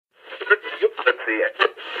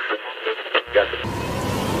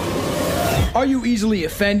Are you easily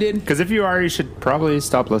offended? Because if you are, you should probably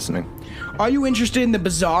stop listening. Are you interested in the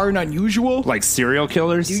bizarre and unusual? Like serial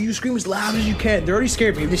killers? You scream as loud as you can. They're already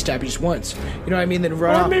scared. Maybe they stab you just once. You know what I mean? Then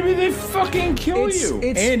run Or off. maybe they fucking kill you.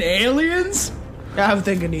 And aliens? I'm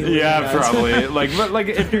thinking aliens. Yeah, probably. But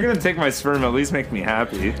if you're gonna take my sperm, at least make me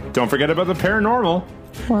happy. Don't forget about the paranormal.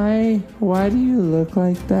 Why do you look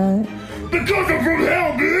like that? Because I'm from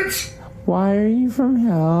hell, bitch! Why are you from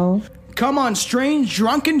hell? Come on strange,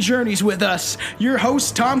 drunken journeys with us. Your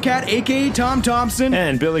host, Tomcat, a.k.a. Tom Thompson.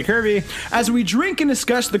 And Billy Kirby. As we drink and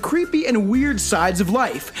discuss the creepy and weird sides of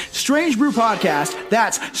life. Strange Brew Podcast.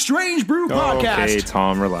 That's Strange Brew Podcast. Okay,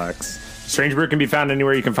 Tom, relax. Strange Brew can be found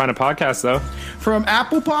anywhere you can find a podcast, though. From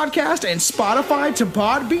Apple Podcast and Spotify to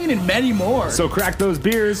Podbean and many more. So crack those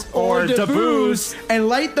beers or the booze and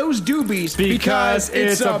light those doobies because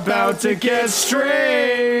it's about to get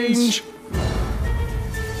strange.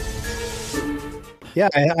 Yeah,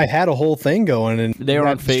 I had a whole thing going, and they were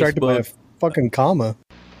on distracted by a fucking comma.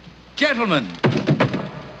 Gentlemen,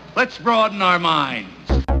 let's broaden our minds.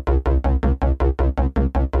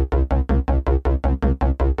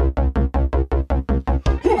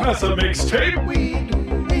 Who has a mixtape?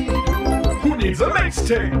 Who needs a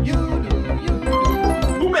mixtape?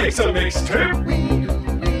 Who makes a mixtape?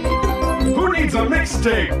 Who needs a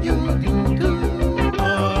mixtape?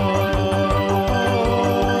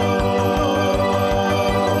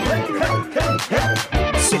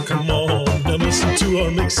 So come on and listen to our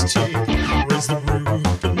mixtape. Raise the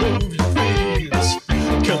roof and move your feet.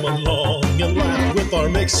 Come along and laugh with our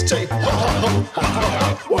mixtape.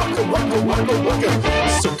 Waka, waka, waka, waka.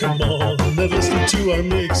 So come on and listen to our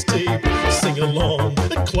mixtape. Sing along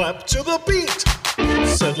and clap to the beat.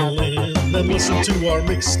 Settle in and listen to our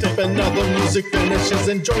mixtape. And now the music finishes.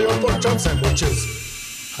 Enjoy your pork chop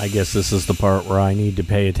sandwiches. I guess this is the part where I need to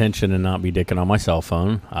pay attention and not be dicking on my cell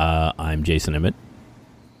phone. I'm Jason Emmett.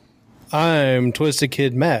 I'm Twisted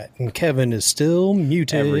Kid Matt, and Kevin is still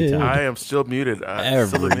muted. Every time. I am still muted.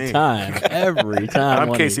 Every time.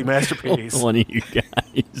 I'm Casey Masterpiece. One of you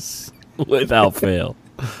guys. Without fail.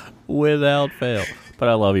 But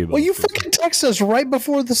I love you both. Well, you fucking text us right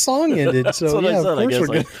before the song ended, so That's what yeah, I said. of I course guess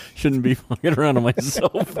we're I good. shouldn't be fucking around on my cell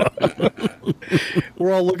phone.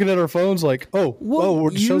 We're all looking at our phones like, we're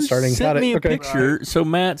the show starting. Sent me a picture. So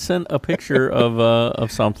Matt sent a picture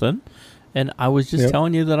of something, and I was just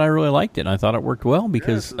telling you that I really liked it. And I thought it worked well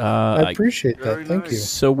because I appreciate that. Thank you.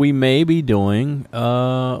 So we may be doing.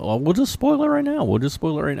 Well, we'll just spoil it right now.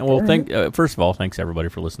 Well, first of all, thanks everybody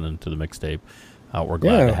for listening to the mixtape. We're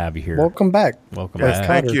glad to have you here. Welcome back.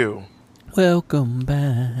 Thank you. Welcome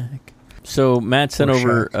back. So Matt sent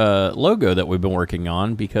over a logo that we've been working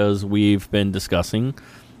on because we've been discussing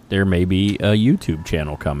there may be a YouTube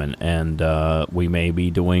channel coming, and we may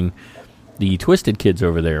be doing the Twisted Kids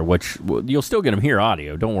over there, which you'll still get them here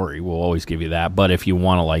audio. Don't worry, we'll always give you that. But if you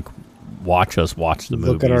want to watch us watch the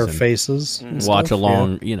movies, look at our faces, watch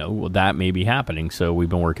along, that may be happening. So we've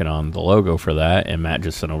been working on the logo for that, and Matt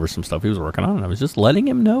just sent over some stuff he was working on, and I was just letting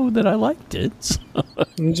him know that I liked it.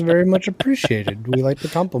 It's very much appreciated. We like to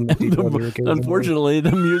compliment people. Unfortunately,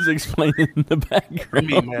 the music's playing in the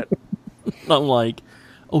background. I'm like,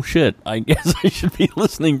 oh shit, I guess I should be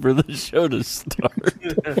listening for the show to start.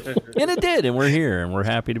 And it did, and we're here, and we're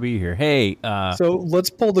happy to be here. Hey, so let's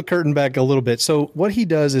pull the curtain back a little bit. So what he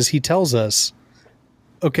does is he tells us,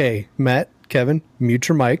 okay, Matt, Kevin, mute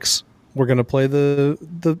your mics. We're going to play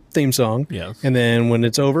the theme song. Yes. And then when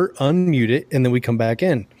it's over, unmute it, and then we come back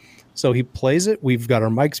in. So he plays it. We've got our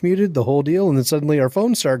mics muted, the whole deal, and then suddenly our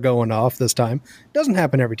phones start going off this time. Doesn't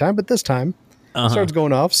happen every time, but this time it starts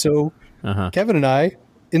going off. So Kevin and I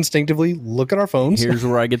instinctively look at our phones. Here's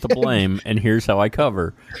where I get the blame, and here's how I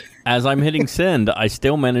cover. As I'm hitting send, I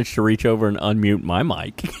still managed to reach over and unmute my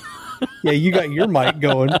mic. Yeah, you got your mic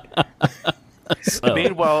going. So.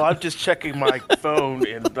 Meanwhile, I'm just checking my phone,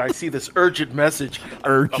 and I see this urgent message.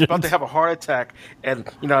 I'm about to have a heart attack, and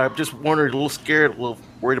I'm just wondering, a little scared, a little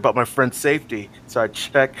worried about my friend's safety. So I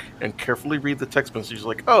check and carefully read the text message.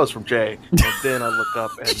 Like, oh, it's from Jay. And then I look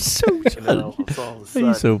up, and it's all of a sudden.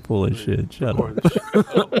 He's so full of shit. Shut up.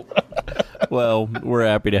 Well, we're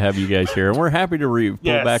happy to have you guys here, and we're happy to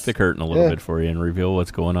pull back the curtain a little bit for you and reveal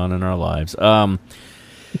what's going on in our lives.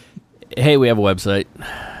 Hey, we have a website.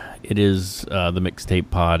 It is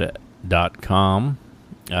themixtapepod.com.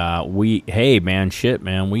 We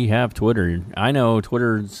have Twitter. I know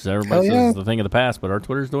Twitter's everybody says the thing of the past, but our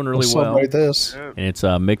Twitter's doing really well. Celebrate this. And it's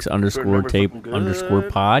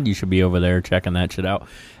mix_tape_pod. You should be over there checking that shit out.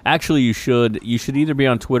 Actually, you should either be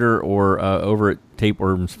on Twitter or over at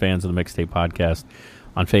Tapeworms Fans of the Mixtape Podcast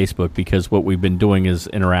on Facebook, because what we've been doing is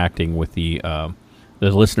interacting with the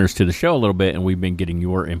listeners to the show a little bit, and we've been getting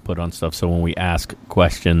your input on stuff. So when we ask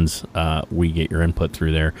questions, we get your input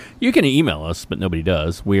through there. You can email us, but nobody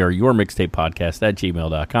does. We are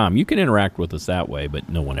yourmixtapepodcast@gmail.com. You can interact with us that way, but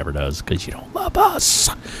no one ever does because you don't love us.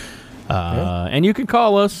 And you can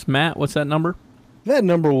call us. Matt, what's that number? That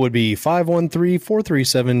number would be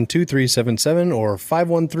 513-437-2377 or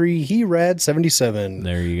 513-HERAD77.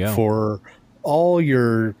 There you go. For all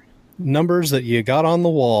your numbers that you got on the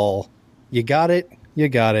wall. You got it. You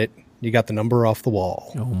got it. You got the number off the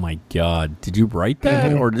wall. Oh, my God. Did you write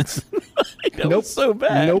that? Or did that nope. was so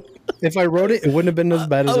bad. Nope. If I wrote it, it wouldn't have been as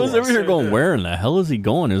bad as it was. I was over here going, where in the hell is he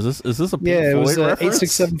going? Is this a Pink it was Floyd an reference?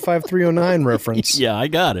 8675309 reference. Yeah, I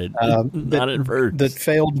got it. Not at first. That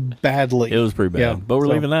failed badly. It was pretty bad. Yeah, but we're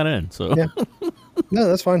leaving that in. So yeah. No,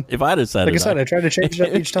 that's fine. If I'd have said like I said, I tried to change it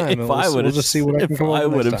up each time. We'll just see what I can come up with. If I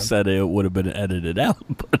would have said it would have been edited out.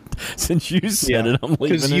 But since you said it, I'm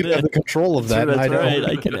leaving it in. Because you have the control of that. That's right.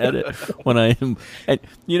 I can edit when I am. And,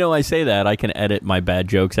 I say that. I can edit my bad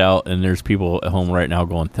jokes out, and there's people at home right now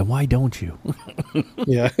going, then why don't you?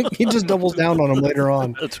 Yeah. He just doubles down on them later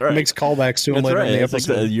on. That's right. Makes callbacks to them later in the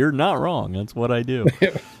episode. You're not wrong. That's what I do.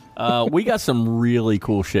 We got some really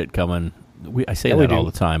cool shit coming. I say that all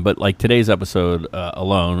the time, but like today's episode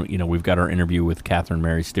alone, we've got our interview with Catherine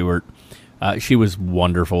Mary Stewart. She was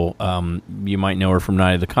wonderful. You might know her from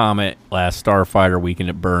Night of the Comet, Last Starfighter, Weekend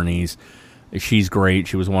at Bernie's. She's great.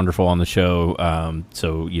 She was wonderful on the show.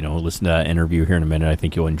 So, listen to that interview here in a minute. I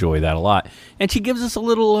think you'll enjoy that a lot. And she gives us a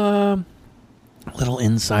little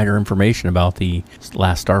insider information about the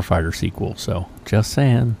Last Starfighter sequel. So just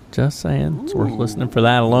saying, it's worth listening for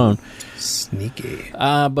that alone. Sneaky.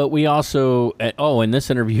 But we also, and this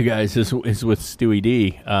interview, guys, is with Stewie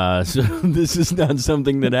D. So this is not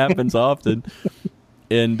something that happens often.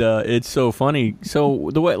 And it's so funny. So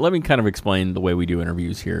let me kind of explain the way we do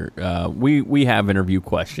interviews here. We have interview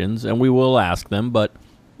questions, and we will ask them, but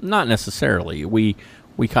not necessarily. We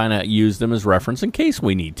kind of use them as reference in case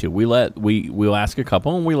we need to. We'll ask a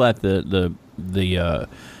couple, and we let the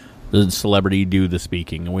celebrity do the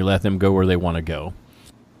speaking, and we let them go where they want to go.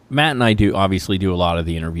 Matt and I obviously do a lot of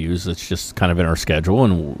the interviews. It's just kind of in our schedule,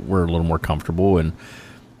 and we're a little more comfortable. And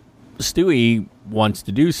Stewie wants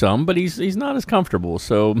to do some, but he's not as comfortable.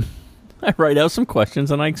 So I write out some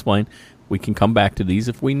questions, and I explain we can come back to these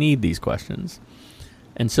if we need these questions.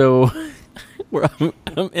 And so I'm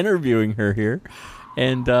interviewing her here.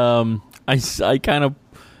 And I kind of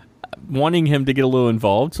wanting him to get a little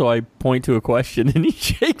involved, so I point to a question, and he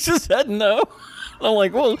shakes his head no. I'm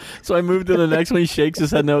like, well, so I moved to the next one. He shakes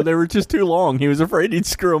his head no. They were just too long. He was afraid he'd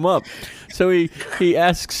screw them up. So he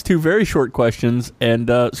asks two very short questions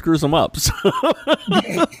and screws them up. So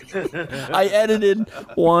I edited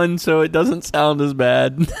one so it doesn't sound as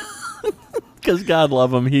bad. Because God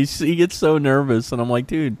love him. He gets so nervous, and I'm like,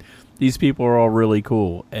 dude, these people are all really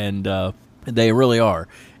cool. And they really are.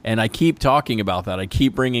 And I keep talking about that. I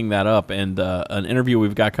keep bringing that up. And an interview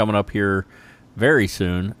we've got coming up here very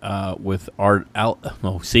soon with Art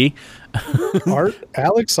Alexakis.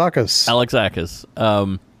 Alexakis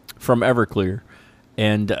from Everclear.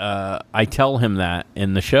 And I tell him that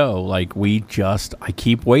in the show, like, I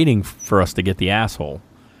keep waiting for us to get the asshole.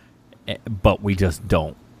 But we just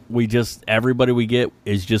don't. Everybody we get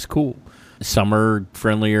is just cool. Some are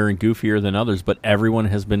friendlier and goofier than others, but everyone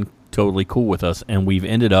has been totally cool with us, and we've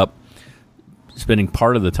ended up spending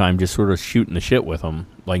part of the time just sort of shooting the shit with them,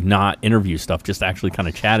 like not interview stuff, just actually kind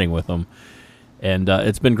of chatting with them. And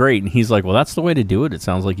it's been great. And he's like, well, that's the way to do it. It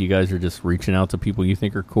sounds like you guys are just reaching out to people you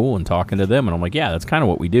think are cool and talking to them. And I'm like, yeah, that's kind of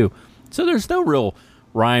what we do. So there's no real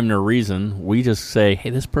rhyme nor reason. We just say, hey,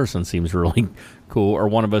 this person seems really cool. Or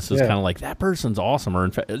one of us is kind of like, that person's awesome. Or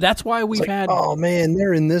in fact, that's why we've had. Oh, man,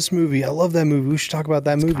 they're in this movie. I love that movie. We should talk about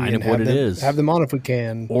that movie. Kind of what it is. Have them on if we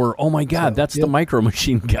can. Or, oh my God, that's the Micro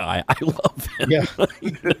Machine guy. I love him. Yeah.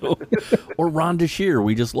 Or Rhonda Shear.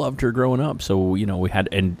 We just loved her growing up. So, we had,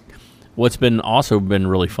 and what's been also been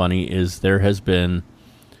really funny is there has been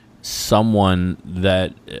someone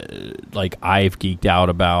that like I've geeked out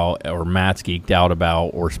about, or Matt's geeked out about,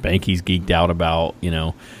 or Spanky's geeked out about,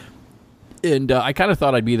 And I kind of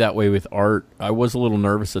thought I'd be that way with Art. I was a little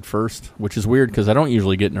nervous at first, which is weird because I don't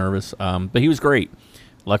usually get nervous. But he was great.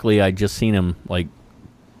 Luckily, I'd just seen him like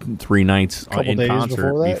 3 nights in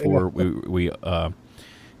concert before we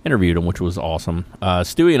interviewed him, which was awesome.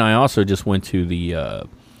 Stewie and I also just went to the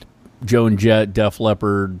Joan Jett, Def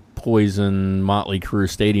Leppard, Poison, Motley Crue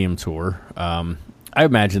stadium tour. I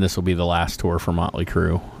imagine this will be the last tour for Motley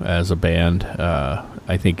Crue as a band.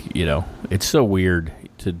 I think, it's so weird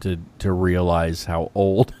to realize how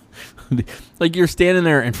old Like you're standing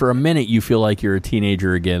there, and for a minute you feel like you're a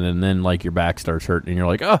teenager again, and then like your back starts hurting, and you're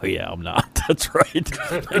like, "Oh yeah, I'm not." That's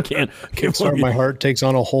right. I can't Start my heart takes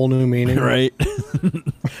on a whole new meaning, right?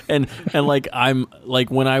 and like I'm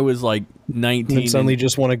like when I was like 19, and suddenly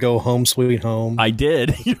just want to go home, sweet home. I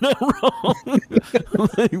did. You're not wrong.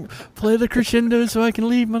 Play the crescendo so I can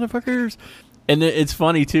leave, motherfuckers. And it's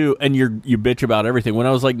funny too, and you bitch about everything. When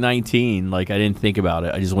I was like 19, like I didn't think about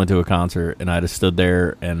it. I just went to a concert, and I just stood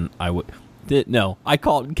there, and I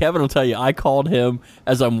called Kevin. Will tell you, I called him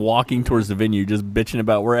as I'm walking towards the venue, just bitching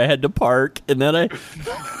about where I had to park, and then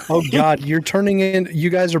oh God, you're turning in. You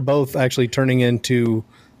guys are both actually turning into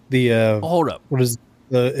the. Hold up. What is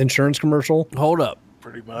the insurance commercial? Hold up.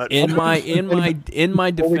 Pretty much. In my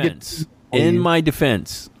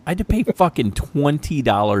defense, I had to pay fucking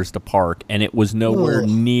 $20 to park, and it was nowhere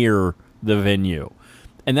near the venue.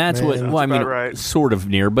 And that's right. Sort of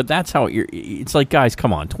near, but that's how it's like, guys,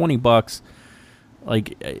 come on, $20.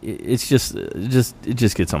 Like, it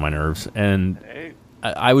just gets on my nerves. And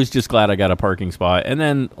I was just glad I got a parking spot. And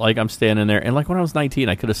then, like, I'm standing there, and like when I was 19,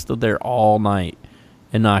 I could have stood there all night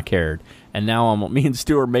and not cared. And now me and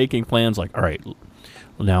Stewart making plans, like, all right,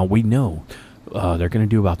 now we know they're going to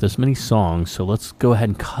do about this many songs, so let's go ahead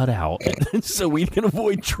and cut out so we can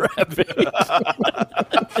avoid traffic.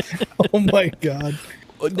 Oh my God.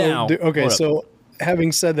 Now, okay, so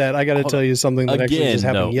having said that, I got to tell you something that actually just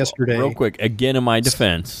happened yesterday. Real quick, again, in my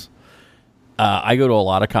defense, I go to a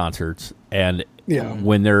lot of concerts, and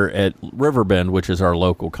when they're at Riverbend, which is our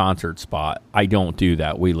local concert spot, I don't do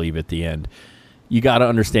that. We leave at the end. You got to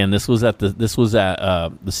understand, this was at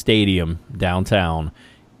the stadium downtown.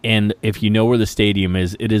 And if you know where the stadium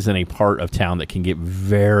is, it is in a part of town that can get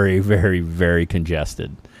very, very, very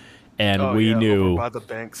congested. And we knew over by the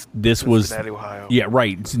banks, this was Cincinnati, Ohio. Yeah,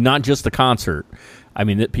 right. It's not just the concert. I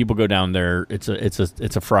mean, people go down there. It's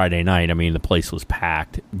a Friday night. I mean, the place was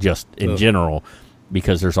packed just in general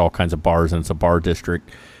because there's all kinds of bars and it's a bar district.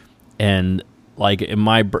 And like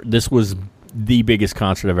this was the biggest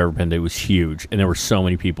concert I've ever been to. It was huge, and there were so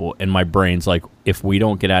many people. And my brain's like, if we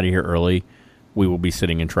don't get out of here early, we will be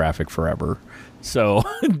sitting in traffic forever. So,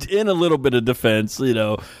 in a little bit of defense, I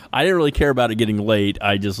didn't really care about it getting late.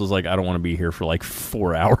 I just was like, I don't want to be here for like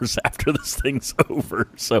 4 hours after this thing's over.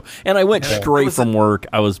 So, and I went straight from work.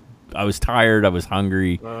 I was tired. I was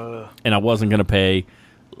hungry, and I wasn't going to pay.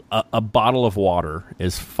 A bottle of water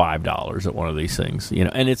is $5 at one of these things,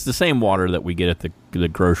 and it's the same water that we get at the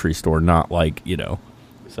grocery store, not like,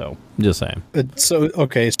 So, I'm just saying. So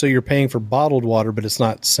you're paying for bottled water, but it's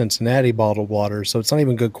not Cincinnati bottled water, so it's not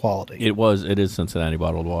even good quality. It is Cincinnati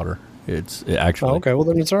bottled water. It actually. Oh, okay, well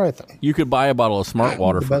then it's all right then. You could buy a bottle of Smart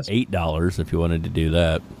Water for $8 if you wanted to do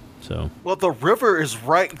that. So. Well, the river is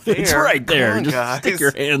right there. It's right there. On, just guys. stick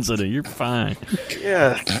your hands in it. You're fine.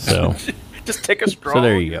 Yeah. So. Just take a straw. So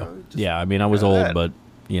there you go. Yeah, I mean, I was old, but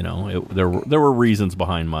there were reasons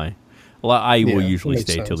behind my. Well, I will usually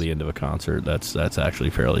stay till the end of a concert. That's actually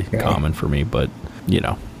fairly common for me, but it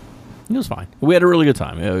was fine. We had a really good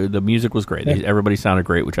time. The music was great. Everybody sounded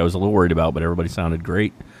great, which I was a little worried about, but everybody sounded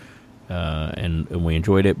great, and we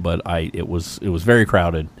enjoyed it. But it was very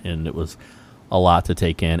crowded, and it was a lot to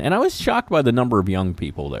take in. And I was shocked by the number of young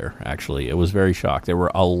people there. Actually, it was very shocked. There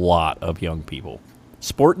were a lot of young people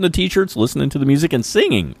sporting the t-shirts, listening to the music, and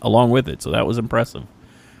singing along with it. So that was impressive.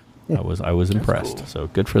 I was impressed. Cool. So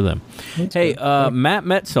good for them. Hey, Matt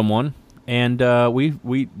met someone, and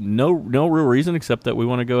we no real reason except that we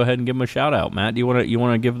want to go ahead and give him a shout out. Matt, do you want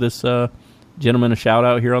to give this gentleman a shout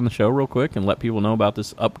out here on the show real quick and let people know about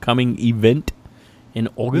this upcoming event in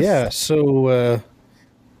August? Yeah. So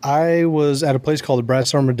I was at a place called the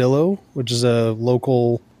Brass Armadillo, which is a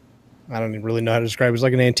local. I don't even really know how to describe it. It's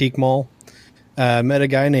like an antique mall. Met a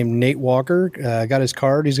guy named Nate Walker. Got his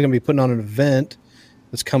card. He's going to be putting on an event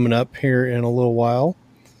that's coming up here in a little while,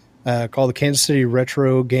 called the Kansas City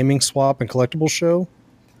Retro Gaming Swap and Collectibles Show.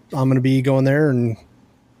 I'm going to be going there and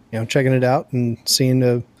checking it out and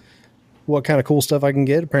seeing what kind of cool stuff I can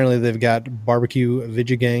get. Apparently, they've got barbecue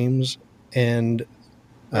video games and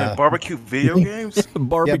barbecue video games.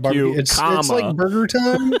 Barbecue. It's like burger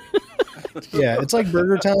time. Yeah, it's like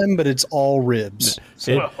burger time, but it's all ribs.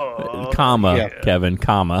 So, Kevin,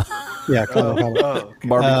 comma. Yeah,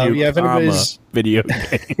 barbecue, if anybody's video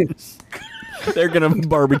games. They're going to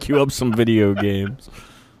barbecue up some video games.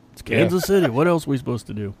 It's Kansas City. What else are we supposed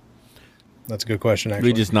to do? That's a good question, actually.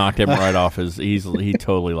 We just knocked him right off he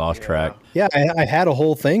totally lost track. Yeah, I had a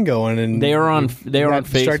whole thing going, and they are on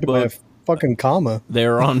Facebook. By a fucking comma.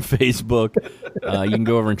 They're on Facebook. You can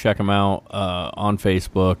go over and check them out on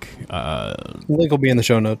Facebook. Link will be in the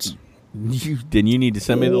show notes. Then you need to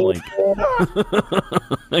send me the link.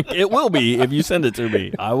 It will be if you send it to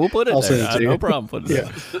me. I will put it I'll there. send it to you. No problem putting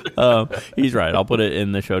it there. He's right. I'll put it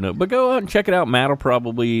in the show note. But go out and check it out. Matt will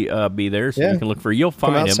probably be there, so you can look for. You'll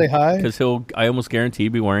find Come out, him. say hi. Because I almost guarantee,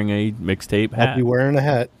 be wearing a mixtape hat. I'll be wearing a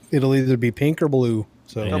hat. It'll either be pink or blue.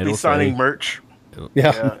 So He'll be signing merch.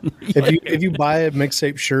 Yeah. If you buy a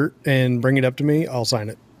mixtape shirt and bring it up to me, I'll sign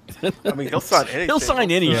it. I mean, he'll sign anything. He'll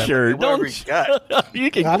sign any shirt. Whatever he's got.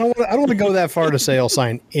 You can, I don't want to go that far to say I'll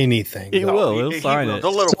sign anything. he will. He'll sign it.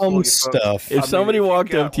 Don't let him fool Some you, folks. stuff. If somebody if you walked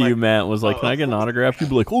got, up to you, Matt, and was like, "Can I get an autograph?" You'd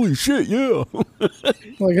be like, "Holy shit, yeah!"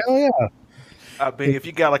 Like, hell yeah. I mean, if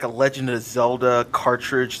you got like a Legend of Zelda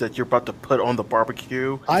cartridge that you're about to put on the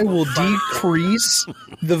barbecue, I will decrease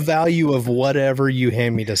the value of whatever you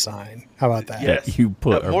hand me to sign. How about that? Yes. You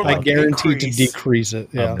put. More I like guarantee increase. to decrease it.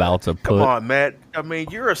 Yeah. About to put. Come on, Matt. I mean,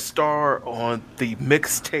 you're a star on the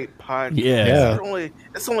mixtape podcast. Yeah.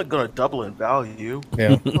 It's only going to double in value.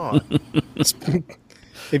 Yeah. Come on.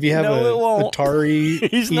 If you have No, it won't. Atari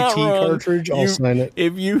He's ET not wrong. cartridge, I'll sign it.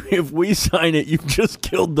 If we sign it, you've just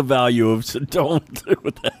killed the value of. So don't do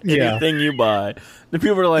that. Yeah. Anything you buy. The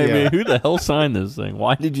people are like, Yeah. "Man, who the hell signed this thing?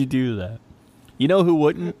 Why did you do that?" You know who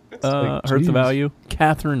wouldn't hurt the geez. value?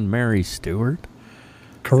 Catherine Mary Stewart.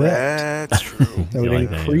 Correct. That's true. That would like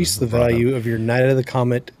that increase the value of your Night of the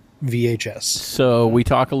Comet VHS. So we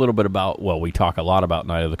talk a little bit about, we talk a lot about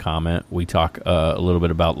Night of the Comet. We talk a little bit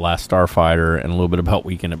about Last Starfighter and a little bit about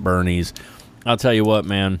Weekend at Bernie's. I'll tell you what,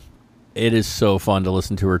 man, it is so fun to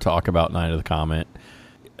listen to her talk about Night of the Comet.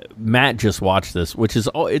 Matt just watched this, which is,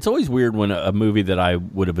 it's always weird when a movie that I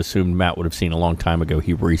would have assumed Matt would have seen a long time ago,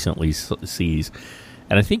 he recently sees.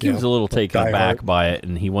 And I think he was a little taken aback by it,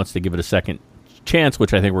 and he wants to give it a second chance,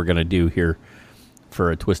 which I think we're going to do here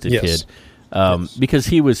for a Twisted Kid. Because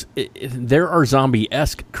there are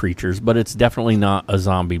zombie-esque creatures, but it's definitely not a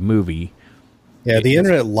zombie movie. Yeah, the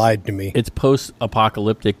internet lied to me. It's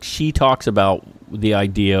post-apocalyptic. She talks about the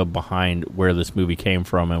idea behind where this movie came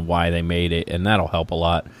from and why they made it, and that'll help a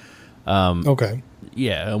lot. Okay.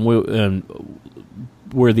 Yeah, and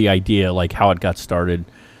where the idea, like how it got started,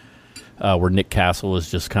 where Nick Castle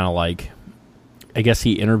is just kind of like, I guess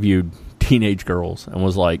he interviewed teenage girls and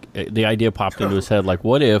was like, the idea popped into his head, like,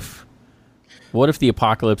 what if the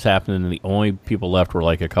apocalypse happened and the only people left were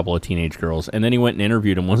like a couple of teenage girls? And then he went and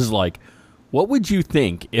interviewed them and was like, what would you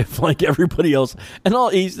think if like everybody else and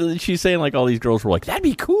she's saying like all these girls were like, that'd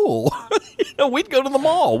be cool. We'd go to the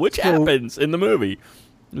mall, which happens in the movie.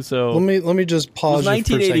 So let me just pause you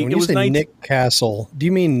for a second. When you say Nick Castle, do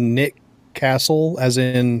you mean Nick Castle as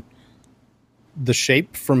in the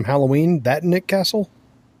shape from Halloween? That Nick Castle?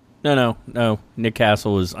 No. Nick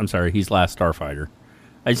Castle is, I'm sorry, he's Last Starfighter.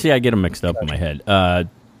 I get him mixed up in my head.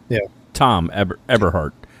 Tom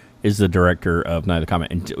Eberhardt is the director of Night of the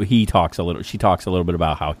Comet, and she talks a little bit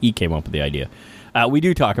about how he came up with the idea. We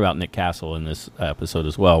do talk about Nick Castle in this episode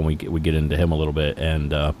as well, and we get into him a little bit,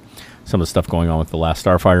 and some of the stuff going on with the Last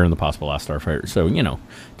Starfighter and the possible Last Starfighter. So,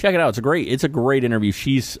 check it out. It's a great interview.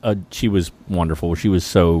 She was wonderful. She was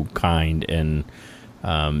so kind and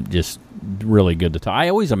just really good to talk. I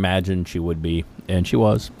always imagined she would be, and she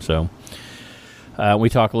was. So we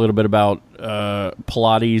talk a little bit about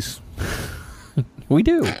Pilates. We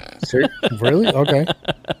do. Really? Okay.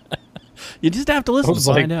 You just have to listen to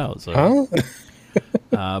find out. So.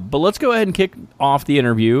 Huh? But let's go ahead and kick off the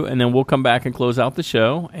interview, and then we'll come back and close out the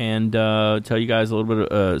show and tell you guys a little bit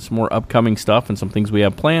of some more upcoming stuff and some things we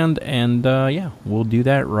have planned. And, we'll do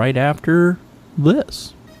that right after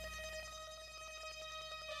this.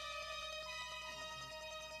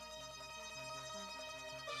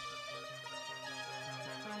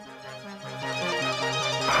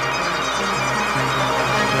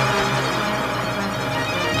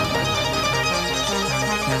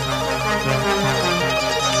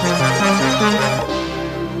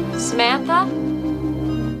 Samantha?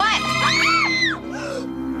 What?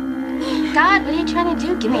 God, what are you trying to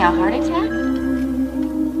do? Give me a heart attack?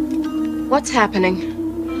 What's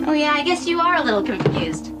happening? Oh, yeah, I guess you are a little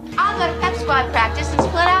confused. I'll go to pep squad practice and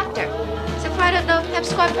split after. So I don't know if pep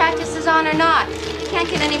squad practice is on or not. Can't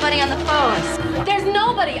get anybody on the phones. There's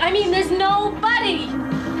nobody. There's nobody.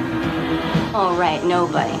 All right,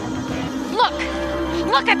 nobody.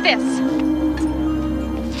 Look at this.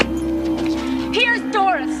 Here's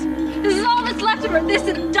Doris. This is all that's left of her, this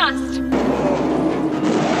and dust.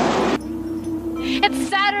 It's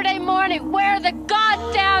Saturday morning. Where are the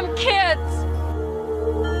goddamn kids?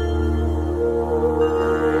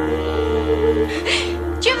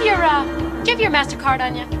 Do you have your MasterCard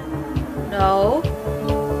on you? No.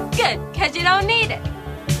 Good, because you don't need it.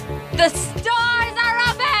 The stores are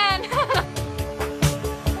open!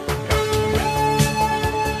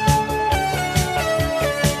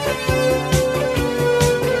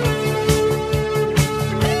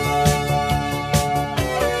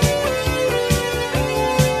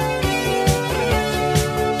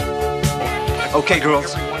 Okay,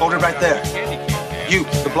 girls, hold her right there. You,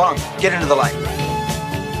 the blonde, get into the light.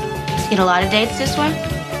 Get a lot of dates this one?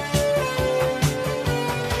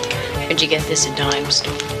 Where'd you get this a dime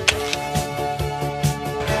store?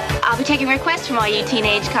 I'll be taking requests from all you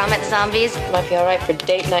teenage Comet zombies. Might be all right for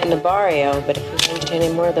date night in the barrio, but if we run into any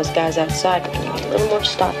more of those guys outside, we can need a little more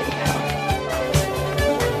stopping power.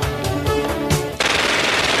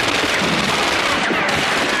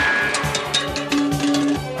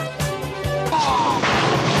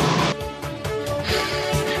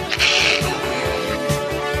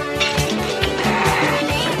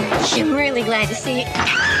 I'm really glad to see you.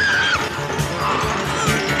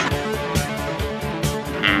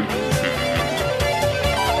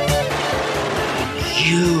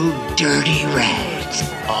 You dirty rats.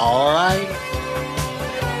 All right.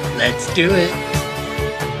 Let's do it.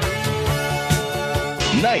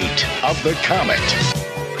 Night of the Comet.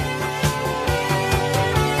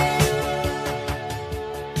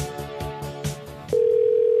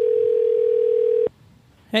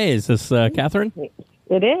 Hey, is this Catherine?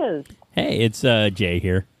 It is. Hey, it's Jay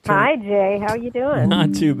here. Hi, Jay. How you doing?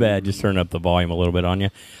 Not too bad. Just turn up the volume a little bit on you.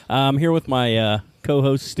 I'm here with my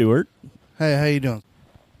co-host, Stewart. Hey, how you doing?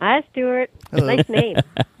 Hi, Stewart. Hello. Nice name.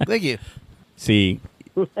 Thank you. See,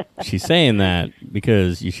 she's saying that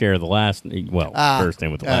because you share the last, first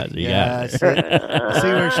name with the last. You got it. I see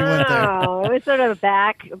where she went there. Oh, it was sort of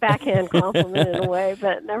a backhand compliment in a way,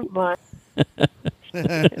 but never mind.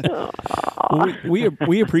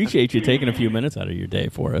 we appreciate you taking a few minutes out of your day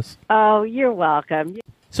for us. Oh, you're welcome.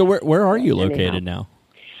 So where are you located now?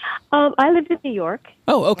 I live in New York.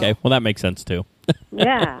 Oh, okay. Well, that makes sense too.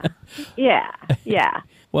 Yeah.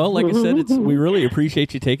 Well, like I said, we really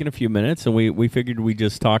appreciate you taking a few minutes, and we figured we'd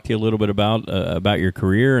just talk to you a little bit about your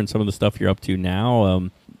career and some of the stuff you're up to now.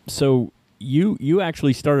 So you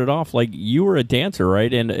actually started off like you were a dancer,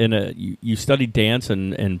 right? And you studied dance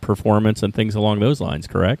and performance and things along those lines,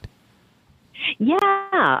 correct?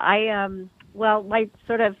 Yeah, my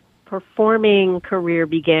sort of performing career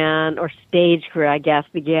began, or stage career, I guess,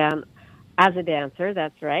 began as a dancer.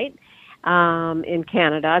 That's right. In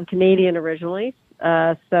Canada, I'm Canadian originally,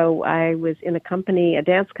 so I was in a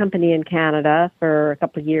dance company in Canada for a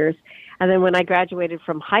couple of years, and then when I graduated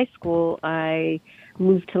from high school, I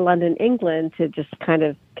moved to London, England, to just kind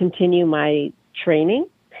of continue my training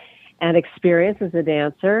and experience as a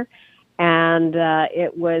dancer. And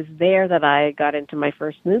it was there that I got into my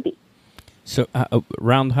first movie. So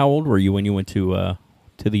around how old were you when you went to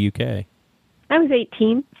the UK? I was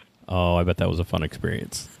 18. Oh, I bet that was a fun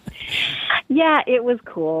experience. Yeah, it was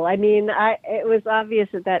cool. I mean, it was obvious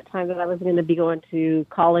at that time that I wasn't going to be going to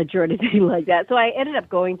college or anything like that. So I ended up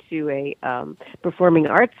going to a performing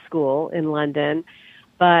arts school in London,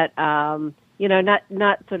 but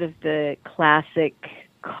not sort of the classic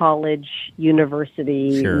college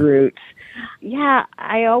university route. Yeah,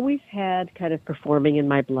 I always had kind of performing in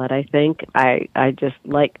my blood, I think. I just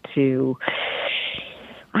loved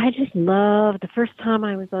the first time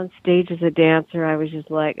I was on stage as a dancer. I was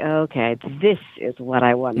just like, okay, this is what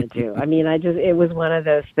I want to do. I mean, it was one of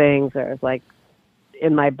those things where it was like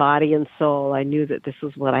in my body and soul, I knew that this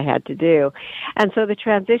was what I had to do. And so the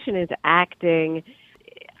transition into acting,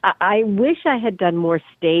 I wish I had done more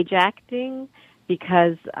stage acting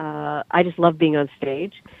because I just love being on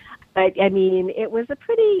stage. I mean, it was a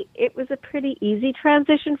pretty easy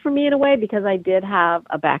transition for me in a way because I did have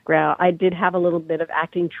a background. I did have a little bit of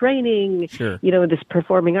acting training, sure. This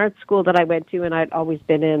performing arts school that I went to, and I'd always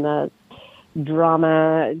been in a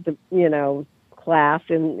drama, class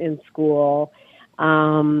in school.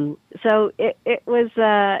 So it was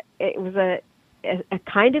a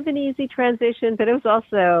kind of an easy transition, but it was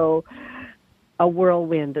also a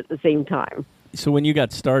whirlwind at the same time. So when you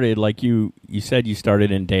got started, like you said you started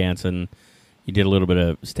in dance and you did a little bit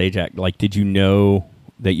of stage act, like did you know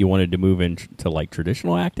that you wanted to move into like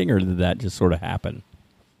traditional acting, or did that just sort of happen?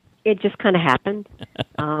 It just kind of happened.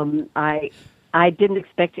 I didn't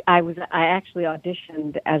expect I actually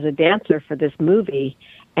auditioned as a dancer for this movie,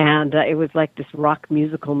 and it was like this rock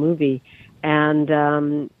musical movie, and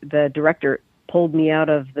the director pulled me out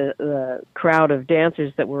of the crowd of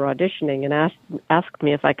dancers that were auditioning and asked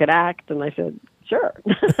me if I could act, and I said, sure.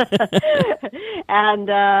 And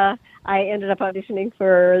I ended up auditioning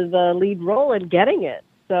for the lead role and getting it.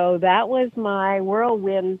 So that was my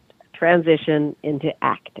whirlwind transition into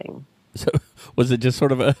acting. So was it just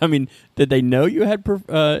sort of did they know you had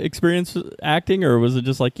experience acting, or was it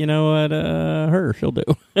just like, her, she'll do?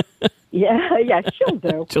 Yeah, she'll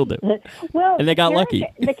do. She'll do. Well, and they got lucky.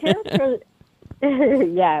 The character...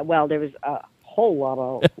 Yeah, well, there was a whole lot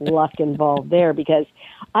of luck involved there because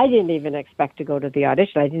I didn't even expect to go to the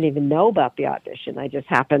audition. I didn't even know about the audition. I just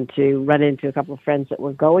happened to run into a couple of friends that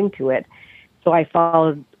were going to it. So I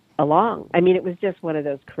followed along. I mean, it was just one of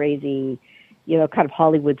those crazy, kind of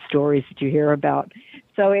Hollywood stories that you hear about.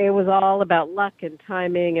 So it was all about luck and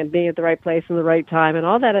timing and being at the right place in the right time and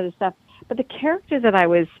all that other stuff. But the character that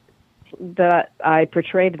I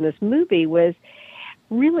portrayed in this movie was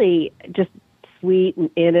really just sweet and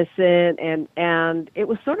innocent, and it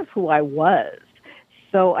was sort of who I was.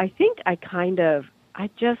 So I think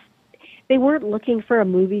they weren't looking for a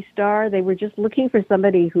movie star. They were just looking for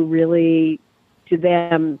somebody who really, to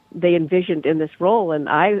them, they envisioned in this role, and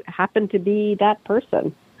I happened to be that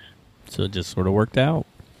person. So it just sort of worked out.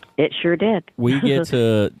 It sure did. We get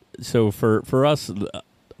to, so for us,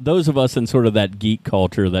 those of us in sort of that geek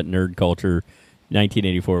culture, that nerd culture,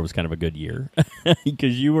 1984 was kind of a good year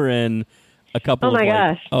because you were in a couple of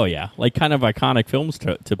gosh. Oh yeah, like kind of iconic films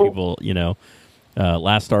to people,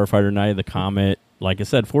 Last Starfighter, Night of the Comet. Like I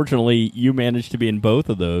said, fortunately, you managed to be in both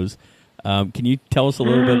of those. Can you tell us a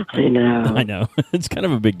little bit? I know. It's kind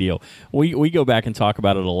of a big deal. We go back and talk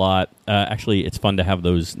about it a lot. Actually, it's fun to have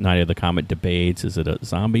those Night of the Comet debates. Is it a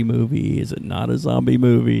zombie movie? Is it not a zombie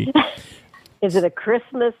movie? Is it a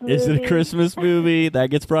Christmas movie? Is it a Christmas movie?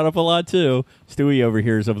 That gets brought up a lot, too. Stewie over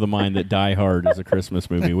here is of the mind that Die Hard is a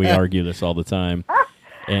Christmas movie. We argue this all the time.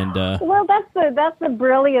 And well, that's the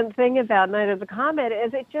brilliant thing about Night of the Comet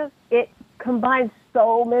is it combines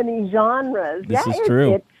so many genres. This is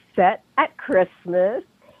true. It's set at Christmas.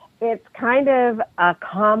 It's kind of a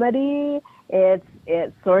comedy.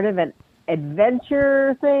 It's sort of an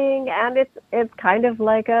adventure thing, and it's kind of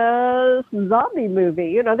like a zombie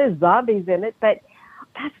movie. There's zombies in it, but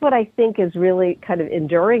that's what I think is really kind of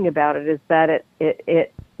enduring about it is that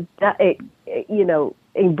it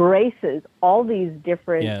embraces all these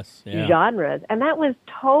different genres, and that was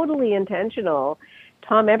totally intentional.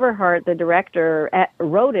 Tom Eberhardt, the director,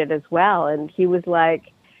 wrote it as well, and he was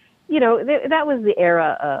like, that was the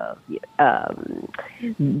era of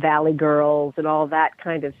Valley Girls and all that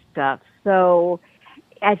kind of stuff. So,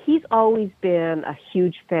 and he's always been a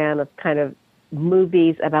huge fan of kind of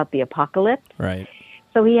movies about the apocalypse. Right.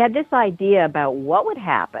 So he had this idea about what would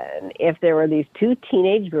happen if there were these two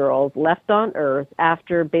teenage girls left on Earth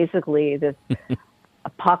after basically this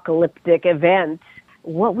apocalyptic event.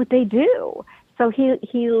 What would they do? So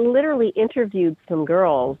he literally interviewed some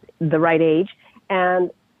girls the right age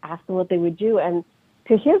and asked them what they would do. And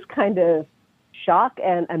to his kind of shock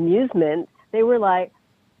and amusement, they were like,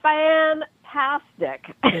 fantastic.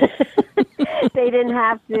 They didn't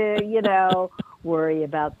have to, worry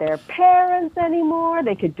about their parents anymore.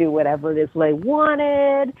 They could do whatever it is they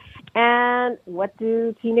wanted. And what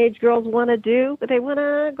do teenage girls want to do? They want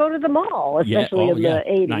to go to the mall, especially in the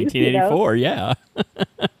 80s. 1984, yeah.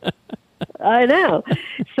 I know.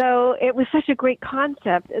 So it was such a great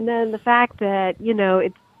concept. And then the fact that,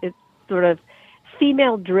 it's sort of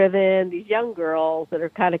female-driven, these young girls that are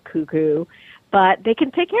kind of cuckoo, but they can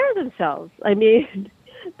take care of themselves. I mean,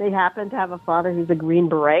 they happen to have a father who's a Green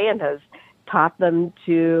Beret and has taught them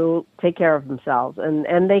to take care of themselves,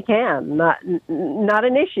 and they can, not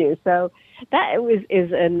an issue. So that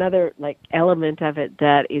is another element of it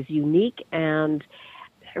that is unique and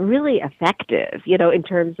really effective, in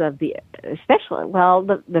terms of the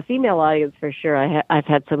female audience for sure. I've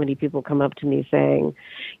had so many people come up to me saying,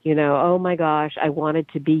 oh my gosh, I wanted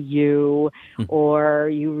to be you, or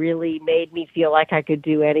you really made me feel like I could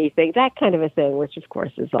do anything, that kind of a thing, which of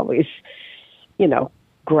course is always,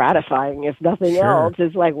 gratifying, if nothing else.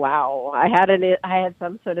 It's like, wow, I had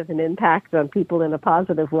some sort of an impact on people in a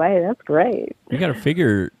positive way. That's great. You got to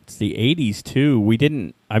figure it's the 80s too.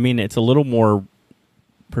 It's a little more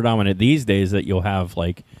predominant these days that you'll have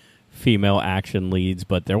female action leads,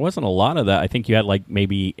 but there wasn't a lot of that. I think you had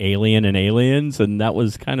maybe Alien and Aliens, and that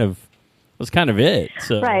was kind of it.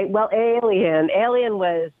 So. Right. Well, Alien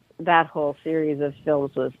was, that whole series of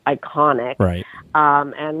films was iconic, right?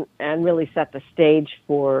 And really set the stage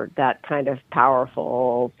for that kind of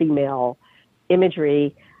powerful female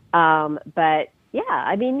imagery. But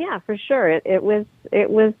yeah, for sure, it was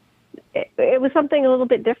something a little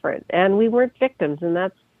bit different, and we weren't victims, and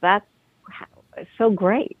that's so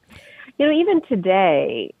great. Even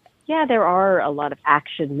today, there are a lot of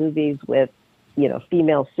action movies with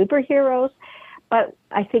female superheroes, but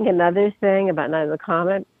I think another thing about Night of the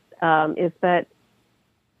Comet is that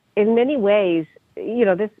in many ways,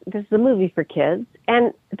 this is a movie for kids,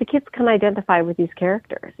 and the kids can identify with these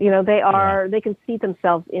characters. They can see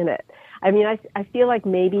themselves in it. I mean, I feel like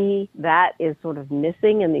maybe that is sort of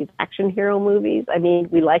missing in these action hero movies. I mean,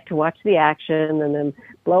 we like to watch the action and them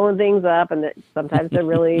blowing things up, and sometimes they're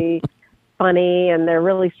really funny and they're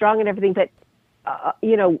really strong and everything. But,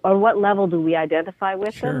 on what level do we identify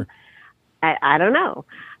with them? I don't know.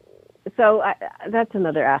 So that's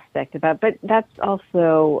another aspect about, but that's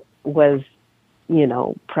also was,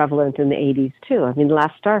 prevalent in the 80s too. I mean,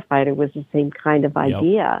 Last Starfighter was the same kind of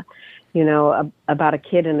idea, about a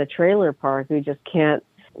kid in a trailer park who just can't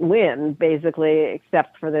win basically,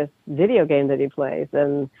 except for this video game that he plays.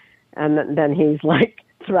 And then he's like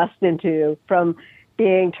thrust into from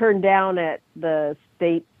being turned down at the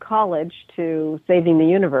state college to saving the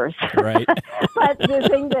universe. Right. But the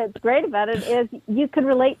thing that's great about it is you could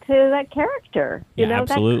relate to that character.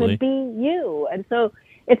 Absolutely. That could be you. And so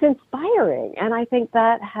it's inspiring. And I think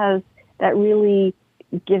that really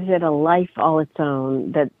gives it a life all its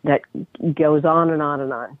own that goes on and on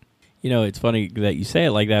and on. It's funny that you say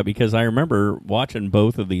it like that, because I remember watching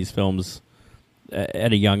both of these films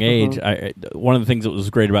at a young age. One of the things that was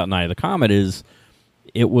great about Night of the Comet is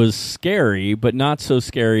it was scary, but not so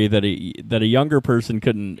scary that a younger person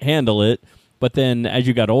couldn't handle it. But then as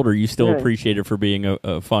you got older, you still appreciate it for being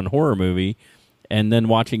a fun horror movie. And then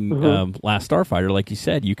watching Last Starfighter, like you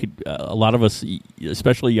said, you could a lot of us,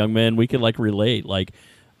 especially young men, we could like relate. Like,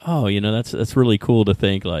 oh, that's really cool to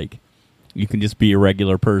think like you can just be a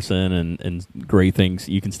regular person and great things.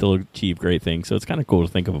 You can still achieve great things. So it's kind of cool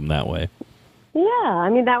to think of them that way. Yeah, I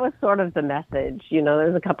mean, that was sort of the message.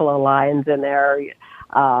 There's a couple of lines in there.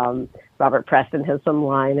 Robert Preston has some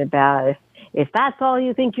line about if that's all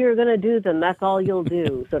you think you're going to do, then that's all you'll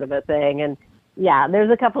do, sort of a thing. And yeah, there's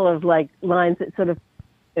a couple of like lines that sort of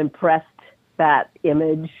impressed that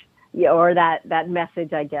image or that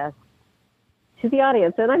message, I guess, to the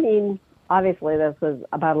audience. And I mean, obviously this was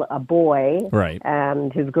about a boy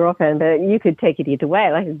and his girlfriend, but you could take it either way.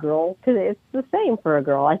 Like a girl, it's the same for a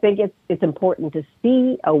girl. I think it's important to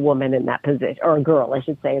see a woman in that position, or a girl, I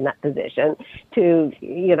should say, in that position to,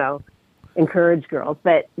 encourage girls.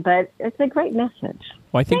 But it's a great message.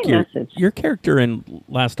 Well, I think your character in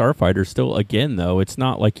Last Starfighter still, again, though, it's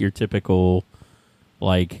not like your typical,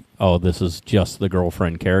 like, oh, this is just the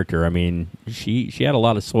girlfriend character. I mean, she had a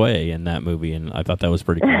lot of sway in that movie, and I thought that was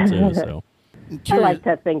pretty cool, too. So I like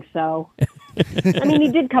to think so. I mean, he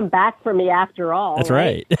did come back for me after all. That's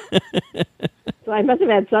right. So I must have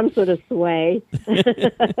had some sort of sway.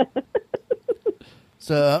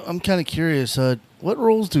 So I'm kind of curious, what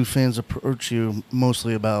roles do fans approach you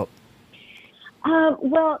mostly about?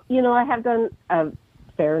 Well, I have done a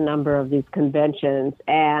fair number of these conventions,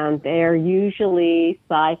 and they're usually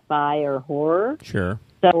sci-fi or horror. Sure.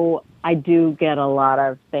 So I do get a lot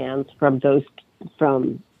of fans from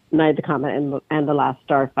Night of the Comet and The Last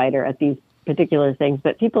Starfighter at these particular things.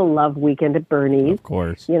 But people love Weekend at Bernie's. Of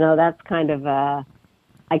course. That's kind of a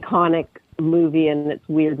iconic movie in its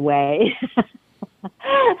weird way.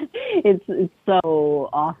 It's so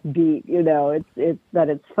offbeat,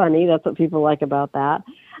 it's funny. That's what people like about that.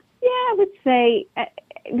 Yeah, I would say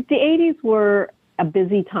the 80s were a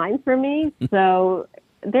busy time for me. So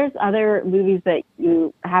there's other movies that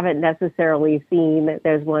you haven't necessarily seen.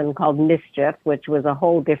 There's one called Mischief, which was a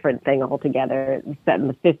whole different thing altogether. It was set in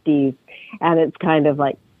the 50s, and it's kind of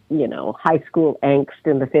like, high school angst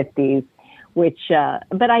in the 50s, which,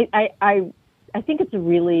 but I think it's a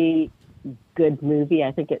really good movie.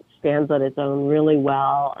 I think it stands on its own really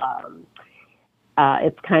well.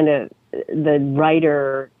 It's kind of the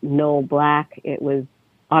writer Noel Black. It was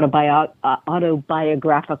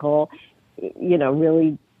autobiographical.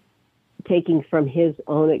 Really taking from his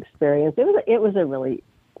own experience. It was a really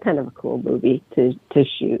kind of a cool movie to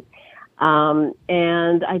shoot.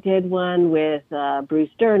 And I did one with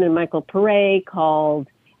Bruce Dern and Michael Pare called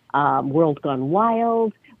World Gone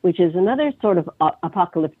Wild, which is another sort of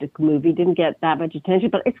apocalyptic movie. Didn't get that much attention,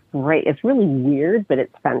 but it's great. It's really weird, but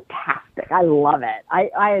it's fantastic. I love it.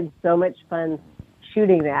 I had so much fun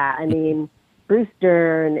shooting that. I mean, Bruce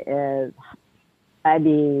Dern is,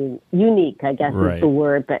 unique, I guess is the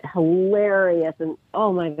word, but hilarious. And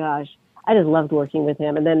oh my gosh, I just loved working with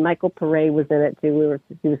him. And then Michael Pare was in it too.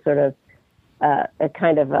 He was sort of a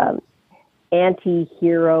kind of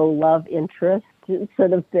anti-hero love interest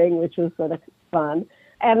sort of thing, which was sort of fun.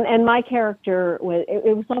 And my character was,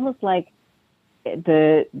 it was almost like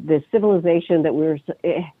the civilization that we were,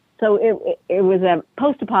 so it was a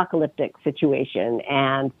post-apocalyptic situation,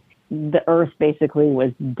 and the earth basically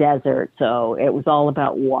was desert, so it was all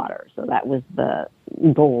about water. So that was the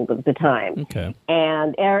gold of the time. Okay.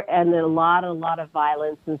 And a lot of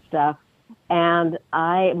violence and stuff. And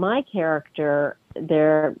my character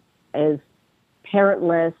there is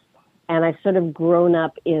parentless And I've sort of grown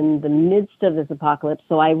up in the midst of this apocalypse,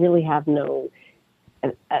 so I really have no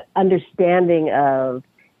understanding of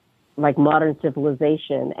like modern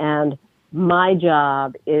civilization. And my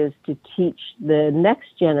job is to teach the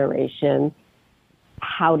next generation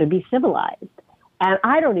how to be civilized. And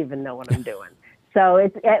I don't even know what I'm doing. So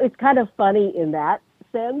it's kind of funny in that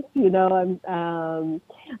sense. I'm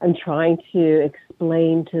trying to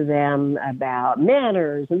explain to them about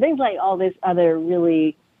manners and things like all this other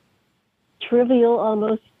really trivial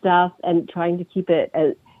almost stuff, and trying to keep it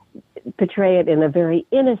portray it in a very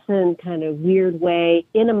innocent kind of weird way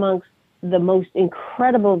in amongst the most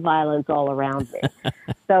incredible violence all around me.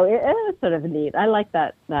 So it was sort of neat. I like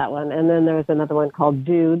that one. And then there was another one called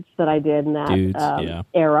Dudes that I did in that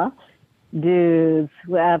era. Dudes.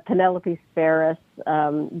 Penelope Spheris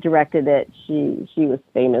directed it. She was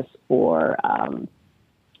famous for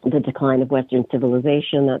The Decline of Western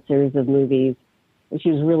Civilization, that series of movies. And she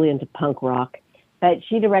was really into punk rock. But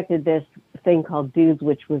she directed this thing called Dudes,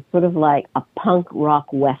 which was sort of like a punk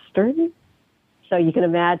rock Western. So you can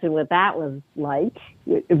imagine what that was like.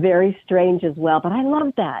 Very strange as well. But I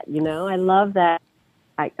love that, I love that.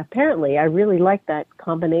 Apparently, I really like that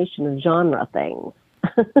combination of genre things.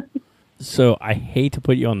 So I hate to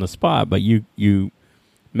put you on the spot, but you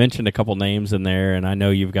mentioned a couple names in there, and I know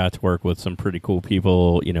you've got to work with some pretty cool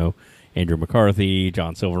people, Andrew McCarthy,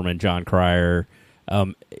 John Silverman, John Cryer.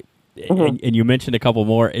 And you mentioned a couple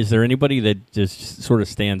more. Is there anybody that just sort of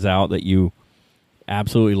stands out that you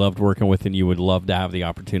absolutely loved working with and you would love to have the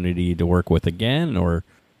opportunity to work with again? Or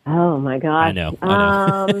oh my God, I know.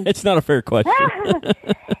 It's not a fair question.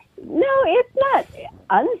 No, it's not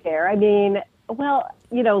unfair. I mean, well,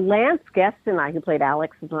 Lance Guest and I, who played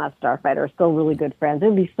Alex in The Last Starfighter, are still really good friends. It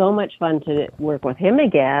would be so much fun to work with him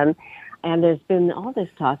again. And there's been all this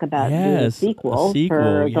talk about doing a sequel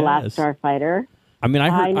for The Last Starfighter. I mean,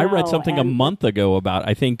 I read something a month ago about,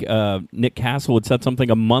 I think Nick Castle had said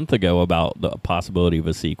something a month ago about the possibility of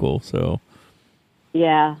a sequel. So,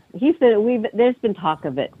 yeah, there's been talk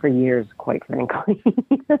of it for years, quite frankly.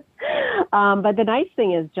 But the nice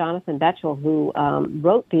thing is Jonathan Betchell, who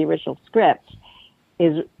wrote the original script,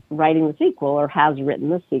 is writing the sequel or has written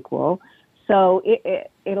the sequel. So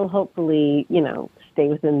it'll hopefully, stay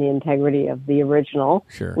within the integrity of the original,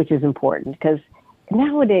 which is important because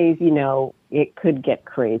nowadays, it could get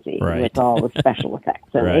crazy with all the special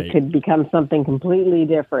effects, and it could become something completely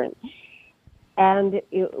different. And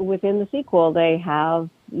within the sequel, they have,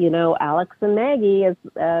 Alex and Maggie as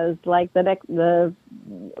like the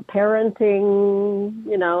parenting,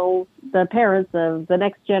 the parents of the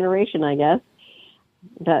next generation, I guess.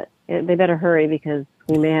 But they better hurry because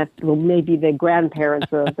we may be the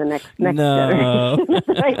grandparents of the next generation.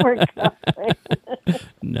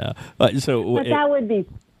 No. But that would be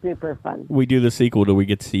super fun. We do the sequel. Do we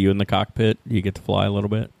get to see you in the cockpit? Do you get to fly a little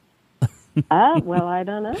bit? Well, I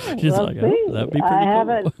don't know. That'd be pretty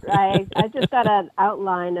cool. I just got an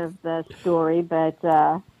outline of the story, but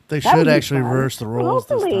they should actually reverse the roles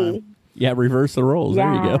this time. Yeah, reverse the roles.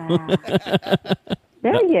 Yeah. There you go.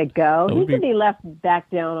 There you go. He could be left back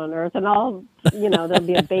down on Earth, and there'll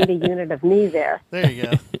be a beta unit of me there. There you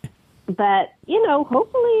go. But,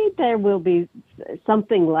 hopefully there will be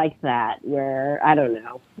something like that where, I don't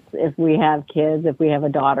know, if we have kids, if we have a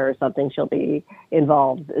daughter or something, she'll be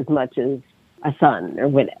involved as much as a son or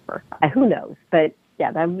whatever. Who knows? But,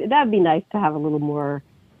 yeah, that'd be nice to have a little more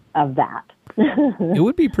of that. It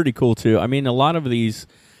would be pretty cool, too. I mean, a lot of these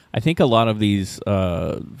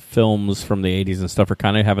films from the 80s and stuff are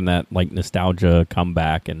kind of having that, like, nostalgia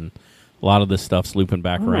comeback, and a lot of this stuff's looping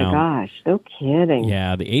back around. Oh, my gosh. No kidding.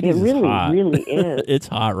 Yeah, the 80s is hot. It really is. It's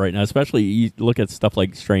hot right now, especially you look at stuff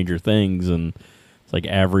like Stranger Things, and it's like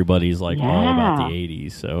everybody's like all about the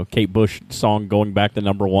 80s. So Kate Bush song going back to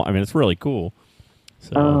number one. I mean, it's really cool.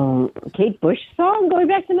 So Kate Bush song going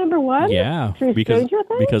back to number one? Yeah.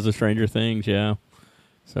 Because of Stranger Things, yeah.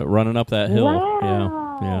 So running up that hill. Wow.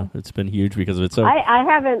 Yeah, it's been huge because of it. So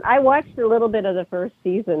I watched a little bit of the first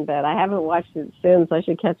season, but I haven't watched it since. I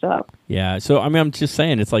should catch up. Yeah, so I mean, I'm just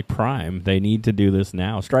saying, it's like prime. They need to do this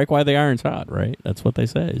now. Strike while the iron's hot, right? That's what they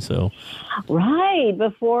say. So, right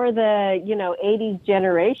before the 80s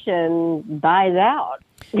generation dies out,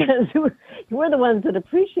 because we're the ones that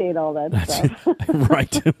appreciate all that stuff.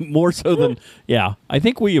 Right, more so than I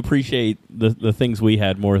think we appreciate the things we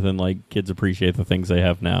had more than like kids appreciate the things they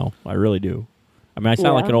have now. I really do. I mean, I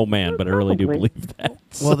sound like an old man, but I really do believe that.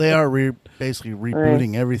 Well, they are basically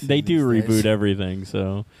rebooting everything. They do reboot everything,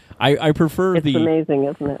 so I prefer it's amazing,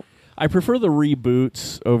 isn't it? I prefer the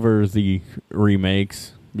reboots over the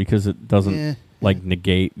remakes because it doesn't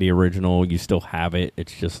negate the original. You still have it.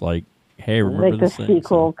 It's just like hey, remember like this the thing?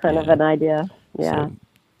 sequel kind of an idea. Yeah. So,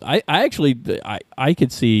 I actually I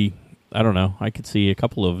could see, I don't know, I could see a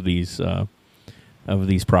couple of these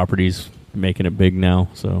properties making it big now.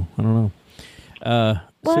 So I don't know.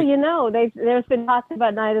 Well, there's been talks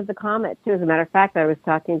about Night of the Comet too. As a matter of fact, I was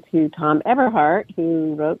talking to Tom Everhart,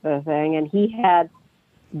 who wrote the thing, and he had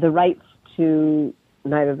the rights to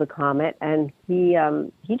Night of the Comet, and he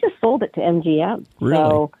just sold it to MGM. Really?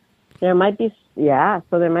 So there might be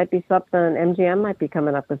something. MGM might be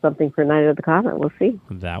coming up with something for Night of the Comet. We'll see.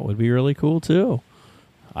 That would be really cool too.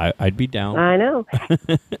 I'd be down. I know.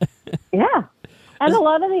 Yeah. And a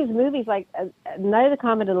lot of these movies, like Night of the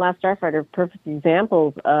Comet and Last Starfighter, are perfect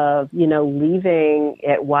examples of, leaving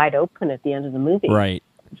it wide open at the end of the movie. Right.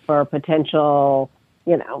 For a potential,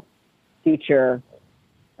 future,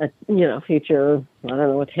 I don't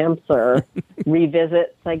know, attempts or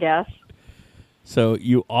revisits, I guess. So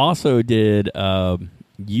you also did, a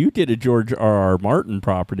George R.R. Martin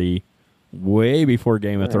property way before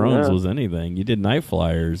Game of Thrones was anything. You did Night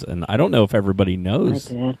Flyers, and I don't know if everybody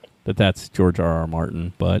knows that that's George R.R.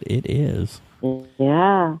 Martin, but it is.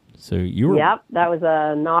 Yeah. So you were... Yep, that was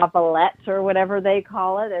a novelette or whatever they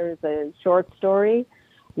call it. There was a short story.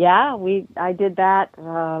 Yeah, I did that.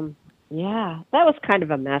 That was kind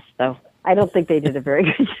of a mess, though. I don't think they did a very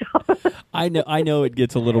good job. I know it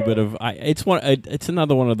gets a little bit of... It's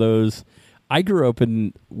another one of those... I grew up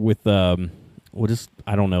with... got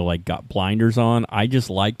blinders on. I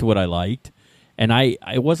just liked what I liked. And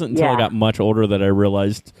it wasn't until I got much older that I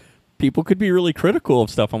realized people could be really critical of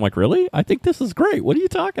stuff. I'm like, really? I think this is great. What are you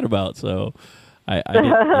talking about? So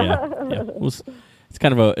it's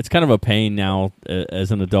kind of a pain now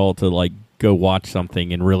as an adult to like go watch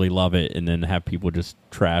something and really love it and then have people just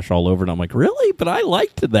trash all over it. I'm like, really? But I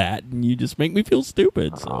liked that. And you just make me feel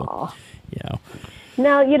stupid. So, yeah.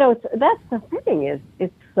 Now, that's the thing is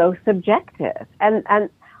it's so subjective. And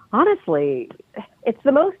honestly, it's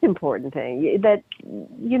the most important thing that,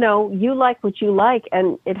 you like what you like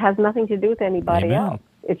and it has nothing to do with anybody else.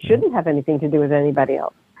 It shouldn't have anything to do with anybody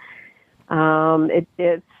else.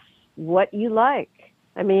 It's what you like.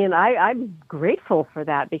 I mean, I'm grateful for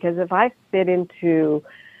that because if I fit into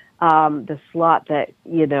the slot that,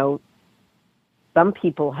 some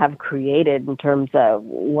people have created in terms of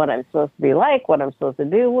what I'm supposed to be like, what I'm supposed to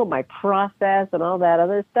do, what my process and all that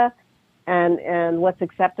other stuff, and what's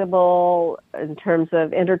acceptable in terms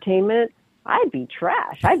of entertainment, I'd be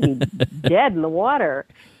trash. I'd be dead in the water.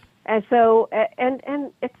 And so,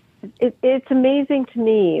 and it's amazing to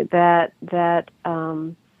me that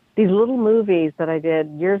these little movies that I did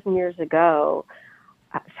years and years ago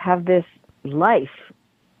have this life,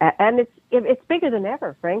 and it's bigger than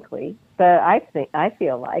ever, frankly. But I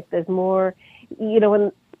feel like there's more.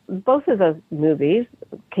 When both of those movies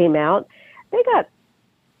came out, they got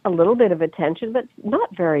a little bit of attention, but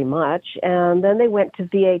not very much. And then they went to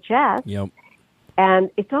VHS. Yep. And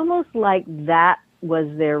it's almost like that was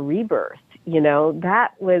their rebirth.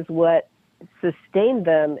 That was what sustained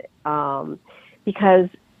them, because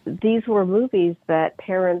these were movies that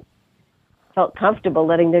parents felt comfortable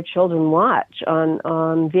letting their children watch on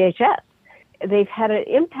VHS. They've had an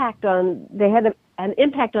impact on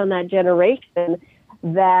that generation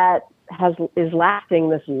that is lasting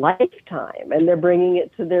this lifetime, and they're bringing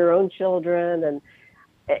it to their own children, and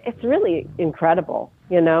it's really incredible.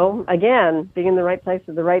 Again, being in the right place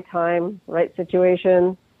at the right time, right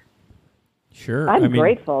situation. Sure. I'm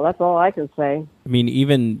grateful. That's all I can say. I mean,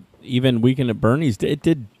 even Weekend at Bernie's, it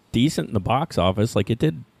did decent in the box office. Like, it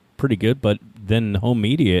did pretty good, but then home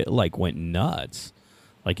media, it, went nuts.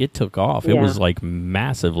 Like, it took off. It was,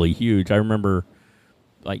 massively huge. I remember,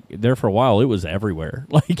 there for a while, it was everywhere.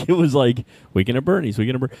 It was Weekend at Bernie's,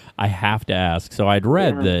 I have to ask. So I'd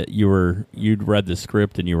read that you'd read the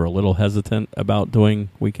script and you were a little hesitant about doing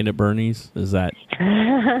Weekend at Bernie's. Is that?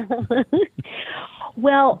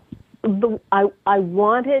 Well, I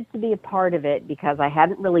wanted to be a part of it because I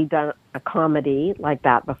hadn't really done a comedy like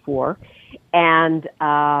that before. And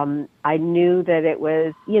I knew that it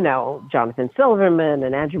was, Jonathan Silverman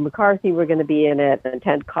and Andrew McCarthy were going to be in it, and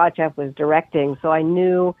Ted Kotcheff was directing. So I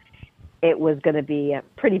knew it was going to be a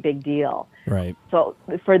pretty big deal. Right. So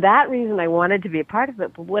for that reason, I wanted to be a part of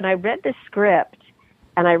it. But when I read the script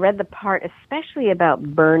and I read the part, especially about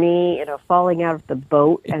Bernie, falling out of the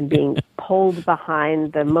boat and being pulled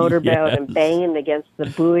behind the motorboat and banging against the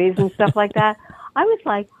buoys and stuff like that, I was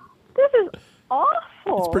like, this is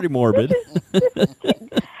awful. It's pretty morbid.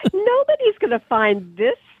 Nobody's going to find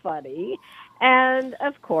this funny. And,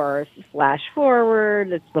 of course, flash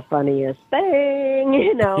forward, it's the funniest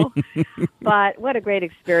thing, But what a great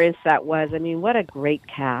experience that was. I mean, what a great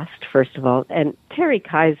cast, first of all. And Terry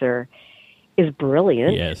Kaiser is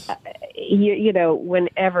brilliant. Yes. You know,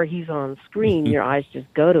 whenever he's on screen, your eyes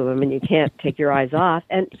just go to him and you can't take your eyes off,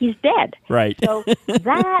 and he's dead. Right. So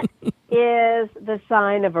that is the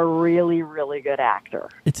sign of a really, really good actor.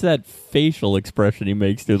 It's that facial expression he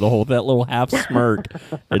makes through the whole, that little half smirk.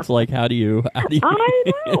 It's like, how do you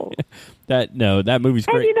I know. that movie's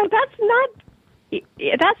great. And, you know,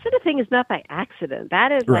 that sort of thing is not by accident.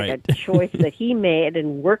 That is like Right. a choice that he made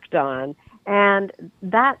and worked on, and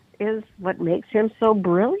that is what makes him so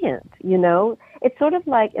brilliant, you know? It's sort of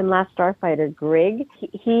like in Last Starfighter, Grigg,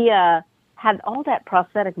 he had all that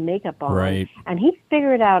prosthetic makeup on, Right. and he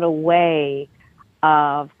figured out a way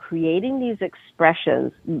of creating these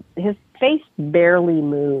expressions. His face barely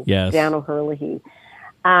moved, Yes. Dan O'Hurley.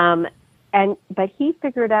 But he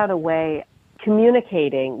figured out a way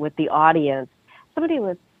communicating with the audience. Somebody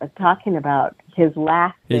was talking about his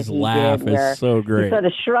laugh. His that he laugh did, is where so great. He sort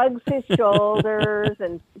of shrugs his shoulders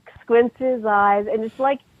and squints his eyes, and it's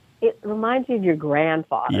like it reminds you of your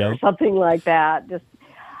grandfather or something like that.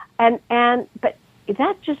 But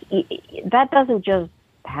that doesn't just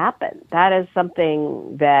happen. That is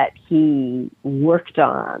something that he worked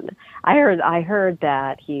on. I heard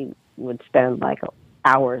that he would spend like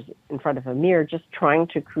hours in front of a mirror just trying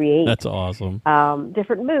to create That's awesome.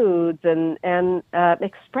 different moods and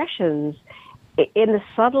expressions in the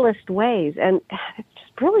subtlest ways, and it's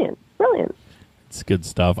just brilliant. It's good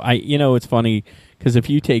stuff. It's funny because if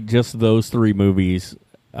you take just those three movies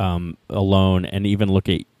alone and even look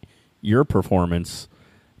at your performance,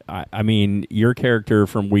 I mean, your character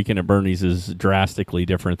from Weekend at Bernie's is drastically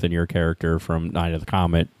different than your character from Night of the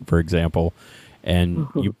Comet, for example. And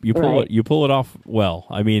you pull it off well.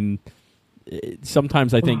 I mean,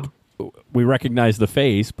 sometimes I think we recognize the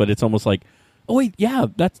face, but it's almost like, oh wait, yeah,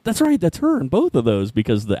 that's right, that's her in both of those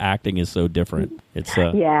because the acting is so different. It's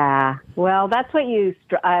yeah. Well, that's what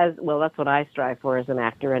that's what I strive for as an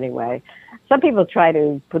actor anyway. Some people try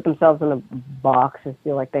to put themselves in a box and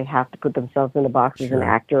feel like they have to put themselves in a box as an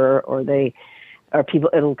actor, or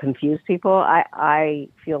it'll confuse people. I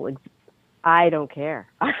feel I don't care.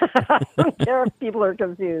 I don't care if people are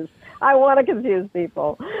confused. I want to confuse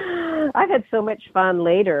people. I've had so much fun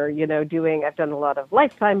later, I've done a lot of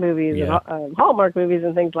Lifetime movies and Hallmark movies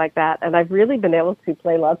and things like that, and I've really been able to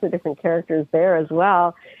play lots of different characters there as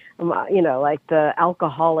well, like the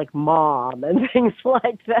alcoholic mom and things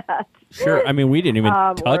like that. Sure. I mean, we didn't even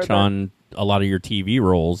touch on a lot of your TV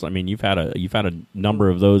roles. I mean, you've had a number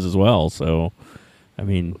of those as well, so... I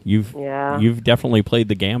mean, you've definitely played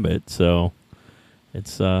the gambit, so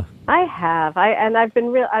it's. I have, I've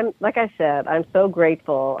been like I said, I'm so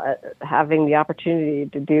grateful at having the opportunity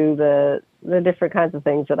to do the different kinds of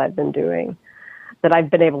things that I've been doing, that I've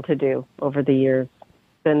been able to do over the years.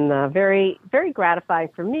 It's been very, very gratifying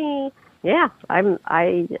for me. Yeah, I'm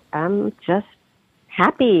just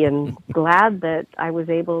happy and glad that I was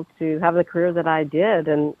able to have the career that I did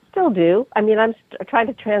and still do. I mean, I'm trying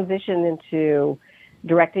to transition into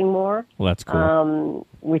directing more. Well, that's cool.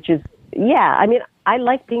 Which is, I mean, I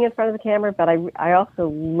like being in front of the camera, but I also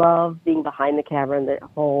love being behind the camera and the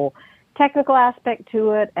whole technical aspect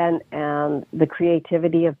to it, and the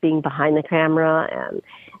creativity of being behind the camera,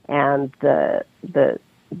 and the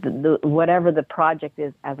whatever the project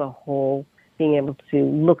is as a whole, being able to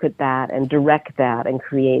look at that and direct that and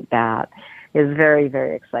create that is very,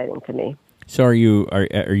 very exciting to me. So are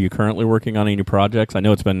you currently working on any projects? I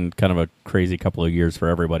know it's been kind of a crazy couple of years for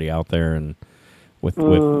everybody out there, and with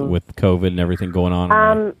COVID and everything going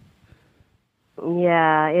on.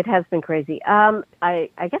 Yeah, it has been crazy. I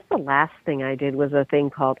guess the last thing I did was a thing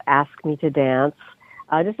called Ask Me to Dance,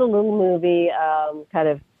 just a little movie, kind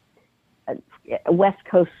of West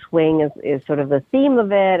Coast swing is sort of the theme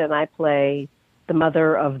of it, and I play the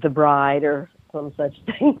mother of the bride or some such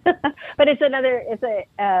thing. But it's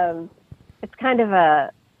kind of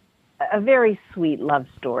a very sweet love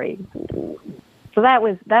story. So that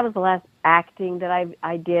was the last acting that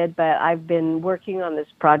I did, but I've been working on this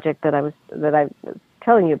project that I was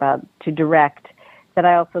telling you about to direct, that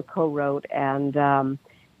I also co-wrote, and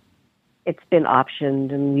it's been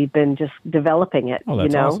optioned, and we've been just developing it. Oh,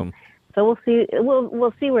 that's awesome. So we'll see.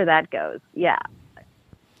 We'll see where that goes. Yeah,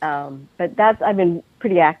 but I've been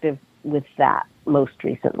pretty active with that most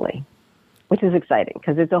recently, which is exciting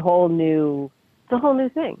because it's a whole new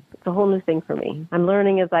thing. It's a whole new thing for me. I'm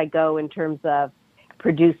learning as I go in terms of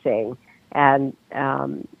producing and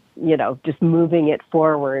just moving it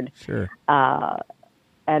forward. Sure.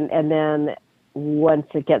 And then once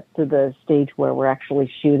it gets to the stage where we're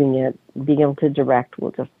actually shooting it, being able to direct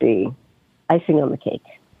will just be icing on the cake.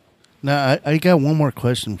 Now, I got one more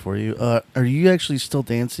question for you. Are you actually still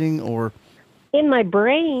dancing, or in my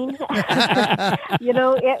brain.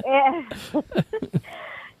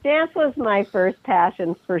 Dance was my first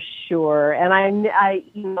passion for sure, and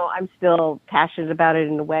I'm still passionate about it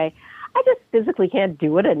in a way. I just physically can't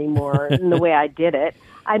do it anymore in the way I did it.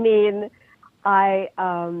 I mean, I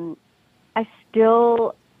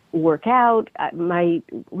still work out. My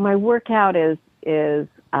workout is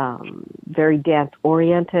very dance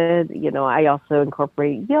oriented. I also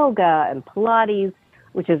incorporate yoga and Pilates,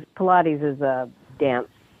 Pilates is a dance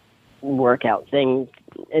workout thing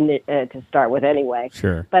to start with anyway.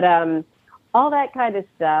 Sure. But all that kind of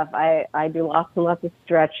stuff, I do lots and lots of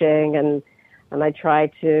stretching, and I try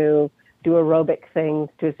to do aerobic things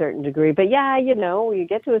to a certain degree. But yeah, you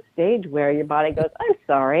get to a stage where your body goes, I'm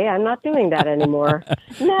sorry, I'm not doing that anymore.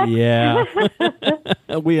 Next. Yeah.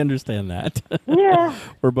 We understand that. Yeah.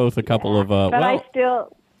 We're both a couple of, but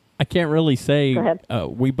I can't really say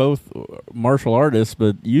we both martial artists,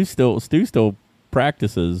 but Stu still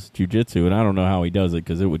practices jujitsu, and I don't know how he does it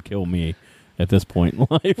because it would kill me at this point in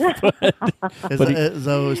life. As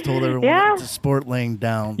I always told everyone, it's a sport laying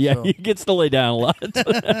down. Yeah, so. he gets to lay down a lot.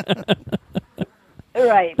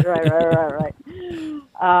 Right.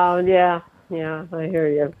 Yeah, I hear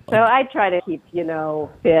you. So I try to keep,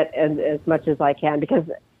 fit and as much as I can because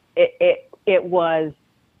it was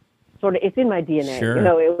sort of, it's in my DNA. Sure.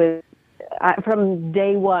 It was from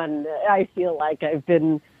day one. I feel like I've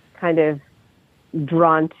been kind of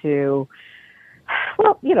drawn to,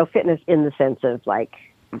 fitness in the sense of like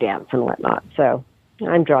dance and whatnot. So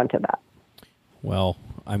I'm drawn to that. Well,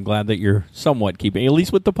 I'm glad that you're somewhat keeping, at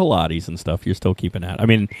least with the Pilates and stuff, you're still keeping at. I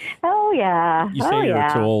mean, oh yeah, you say you're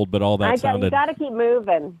too old, but all that sounded. You got to keep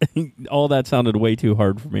moving. All that sounded way too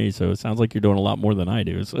hard for me. So it sounds like you're doing a lot more than I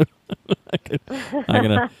do. So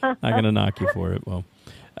I'm gonna knock you for it. Well,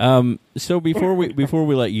 so before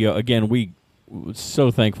we let you go, again, we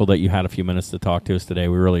so thankful that you had a few minutes to talk to us today.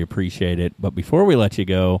 We really appreciate it. But before we let you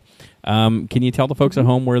go, can you tell the folks at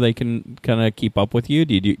home where they can kind of keep up with you?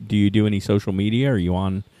 Do you do any social media? Are you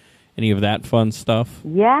on any of that fun stuff?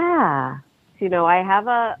 Yeah. I have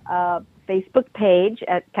a Facebook page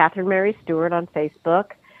at Catherine Mary Stewart on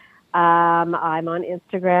Facebook. I'm on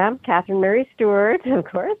Instagram, Catherine Mary Stewart, of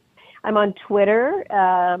course. I'm on Twitter.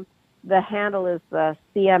 The handle is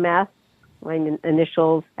CMS, my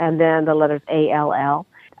initials, and then the letters ALL.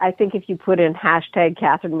 I think if you put in hashtag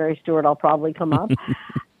Catherine Mary Stewart, I'll probably come up.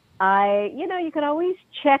 You can always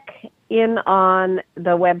check in on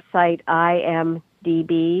the website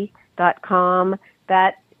imdb.com.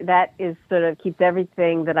 That is sort of keeps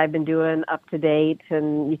everything that I've been doing up to date,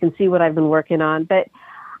 and you can see what I've been working on. But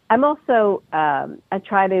I'm also, I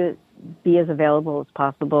try to be as available as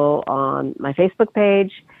possible on my Facebook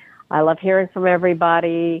page. I love hearing from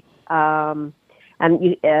everybody. And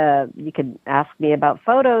you can ask me about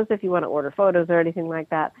photos if you want to order photos or anything like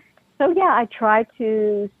that. So yeah, I try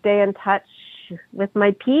to stay in touch with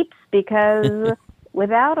my peeps because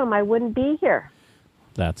without them, I wouldn't be here.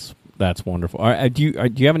 That's wonderful. Do you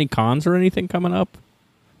have any cons or anything coming up?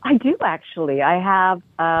 I do actually. I have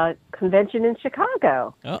a convention in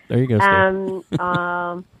Chicago. Oh, there you go. And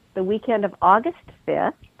the weekend of August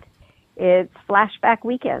 5th, it's Flashback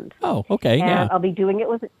Weekend. Oh, okay. And yeah. I'll be doing it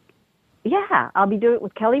with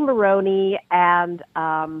Kelly Maroney, and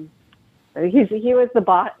he was the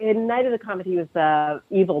boss in Night of the Comet. He was the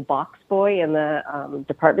evil box boy in the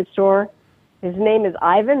department store. His name is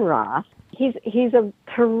Ivan Roth. He's a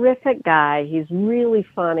terrific guy. He's really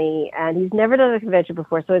funny, and he's never done a convention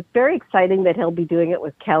before, so it's very exciting that he'll be doing it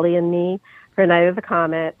with Kelly and me for Night of the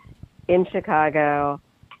Comet in Chicago.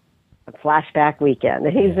 A Flashback Weekend,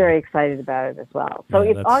 and he's very excited about it as well. So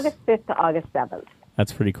it's August 5th to August 7th.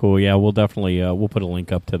 That's pretty cool. Yeah, we'll definitely we'll put a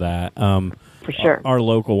link up to that. For sure. Our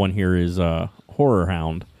local one here is Horror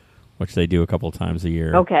Hound, which they do a couple of times a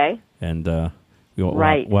year. Okay. And we'll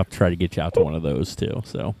have to try to get you out to one of those too.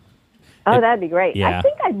 So. That'd be great. Yeah. I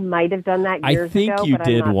think I might have done that years ago. I think you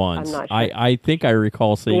did once. I'm not sure. I think I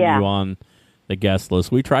recall seeing you on the guest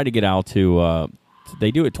list. We try to get out to. They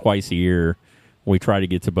do it twice a year. We try to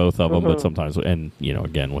get to both of them, but sometimes, and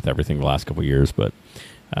again with everything the last couple of years, but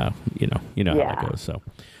you know how that goes. So,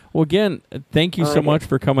 well, again, thank you so much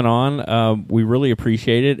for coming on. We really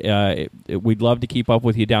appreciate it. We'd love to keep up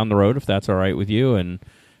with you down the road if that's all right with you, and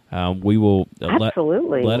we will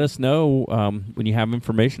absolutely let us know when you have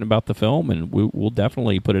information about the film, and we'll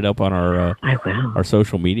definitely put it up on our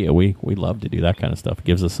social media. We love to do that kind of stuff. It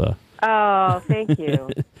gives us a Oh, thank you.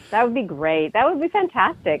 That would be great. That would be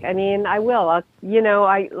fantastic. I mean, I will.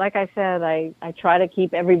 Like I said, I try to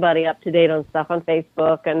keep everybody up to date on stuff on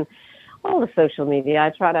Facebook and all the social media. I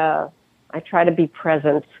try to be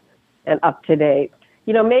present and up to date.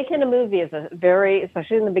 making a movie is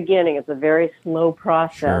especially in the beginning, it's a very slow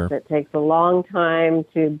process. Sure. It takes a long time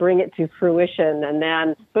to bring it to fruition, and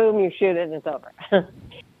then boom, you shoot it and it's over.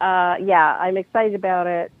 I'm excited about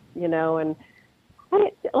it, and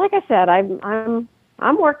like I said, I'm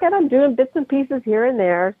working. I'm doing bits and pieces here and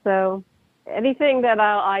there. So anything that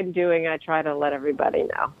I'm doing, I try to let everybody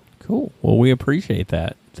know. Cool. Well, we appreciate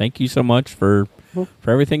that. Thank you so much for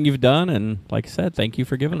everything you've done, and like I said, thank you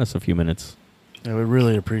for giving us a few minutes. Yeah, we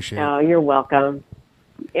really appreciate it. Oh, you're welcome.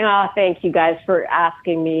 Thank you guys for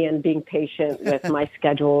asking me and being patient with my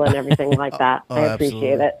schedule and everything like that. I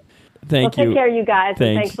appreciate it. Thank you. you. Take care, you guys.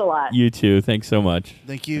 And thanks a lot. You too. Thanks so much.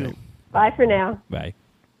 Thank you. Bye for now. Bye.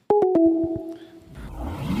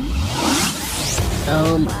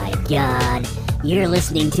 Oh my God. You're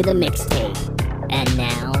listening to the mixtape. And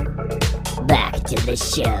now, back to the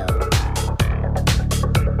show.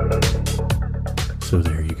 So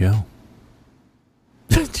there you go.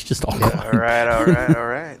 It's just all All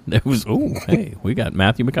right. It was, hey, we got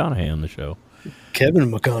Matthew McConaughey on the show.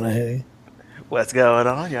 Kevin McConaughey. What's going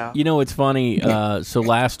on, y'all? It's funny. So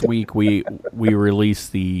last week we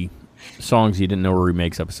released the Songs You Didn't Know Were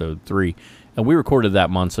Remakes episode 3, and we recorded that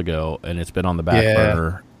months ago, and it's been on the back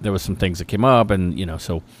burner. There was some things that came up, and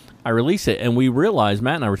so I released it, and we realized,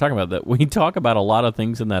 Matt and I were talking about that, we talk about a lot of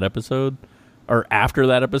things in that episode, or after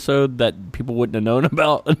that episode, that people wouldn't have known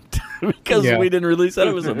about because we didn't release that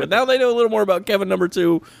episode. But now they know a little more about Kevin number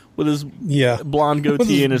 2 with his blonde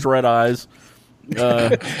goatee and his red eyes. He's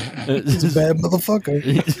a bad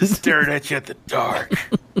motherfucker. Staring at you at the dark.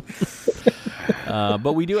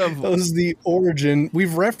 But we do have... That was the origin.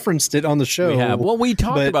 We've referenced it on the show. We have. Well, we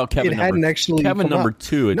talked about Kevin number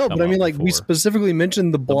 2. No, but I mean, we specifically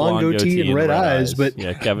mentioned the blonde goatee and red eyes, but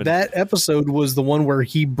Kevin, that episode was the one where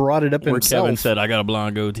he brought it up where himself. Kevin said, I got a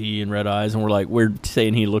blonde goatee and red eyes, and we're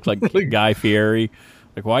saying he looked like Guy Fieri.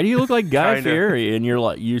 Like, why do you look like Guy Fieri? And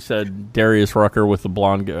you said Darius Rucker with the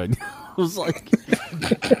blonde goatee. I was like...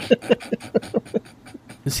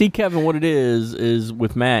 See, Kevin, what it is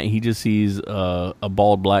with Matt, he just sees a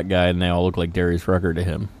bald black guy, and they all look like Darius Rucker to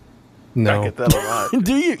him. No. I get that a lot.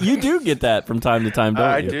 Do you? You do get that from time to time,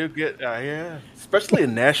 don't you? I do get, yeah. Especially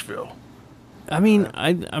in Nashville. I mean,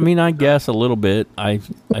 I guess a little bit. I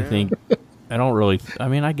think... I don't really... I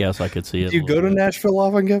mean, I guess I could see it. Do you go to Nashville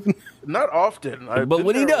often, Kevin? Not often. But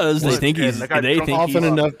when he does, they think he's... often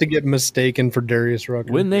enough to get mistaken for Darius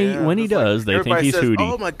Rucker. When he does, they think he's Hootie.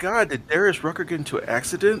 Oh my God, did Darius Rucker get into an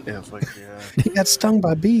accident? And it's like, He got stung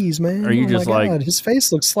by bees, man. Are you just my like... God, his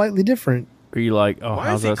face looks slightly different. Are you like, oh, why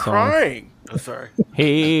how's is he that song? crying? Oh, sorry.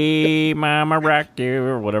 Hey, Mama rocked you,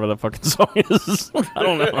 or whatever the fucking song is. I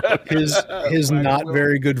don't know. His not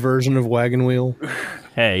very good version of Wagon Wheel.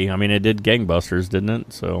 Hey, I mean, it did gangbusters, didn't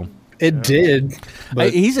it? So it did.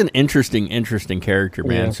 But he's an interesting character,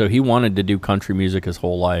 man. Yeah. So he wanted to do country music his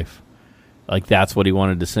whole life. Like, that's what he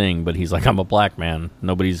wanted to sing. But he's like, I'm a black man.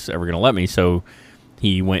 Nobody's ever going to let me. So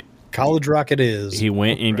he went. College rock it is. He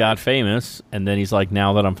went and got famous. And then he's like,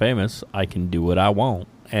 now that I'm famous, I can do what I want.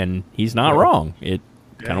 And he's not wrong. It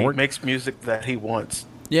kind of works. He makes music that he wants.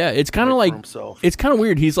 Yeah, it's kind of like himself. It's kind of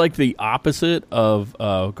weird. He's like the opposite of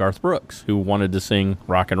Garth Brooks, who wanted to sing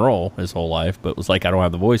rock and roll his whole life, but was like, I don't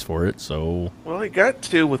have the voice for it. So, well, he got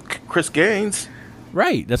to with Chris Gaines.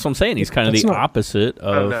 Right, that's what I'm saying. He's kind of the opposite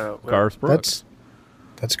of Garth Brooks.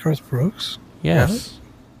 That's Garth Brooks. Yes,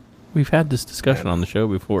 we've had this discussion on the show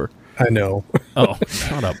before. I know. Oh,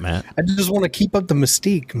 shut up, Matt. I just want to keep up the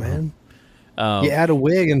mystique, man. You add a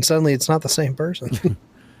wig, and suddenly it's not the same person.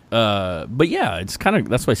 But yeah, it's kind of,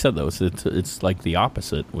 that's what I said though. It's like the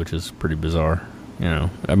opposite, which is pretty bizarre.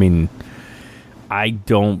 I mean, I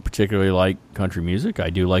don't particularly like country music.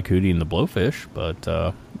 I do like Hootie and the Blowfish,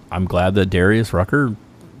 but I'm glad that Darius Rucker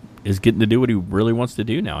is getting to do what he really wants to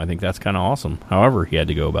do now. I think that's kind of awesome. However, he had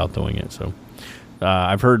to go about doing it. So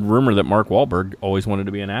I've heard rumor that Mark Wahlberg always wanted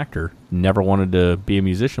to be an actor, never wanted to be a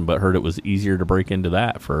musician, but heard it was easier to break into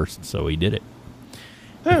that first, so he did it.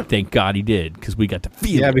 And thank God he did, because we got to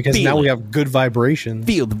feel it. Yeah, because now we have good vibration.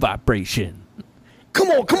 Feel the vibration. Come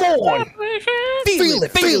on. Feel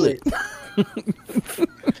it.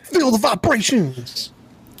 Feel the vibrations.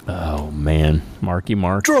 Oh, man. Marky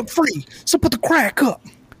Mark. Drug free, so put the crack up.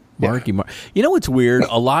 Marky Mark. You know what's weird?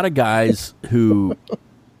 A lot of guys who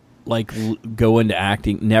go into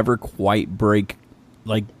acting never quite break.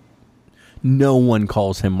 Like, no one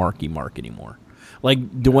calls him Marky Mark anymore. Like,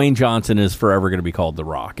 Dwayne Johnson is forever going to be called The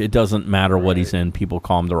Rock. It doesn't matter what he's in. People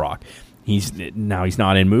call him The Rock. He's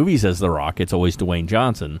not in movies as The Rock. It's always Dwayne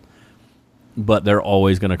Johnson. But they're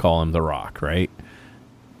always going to call him The Rock, right?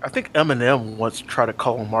 I think Eminem once tried to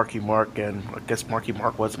call him Marky Mark, and I guess Marky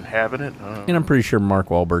Mark wasn't having it. And I'm pretty sure Mark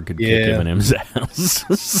Wahlberg could kick Eminem's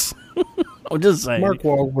ass. I'm just saying. Mark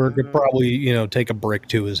Wahlberg could probably, take a brick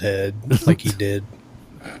to his head like he did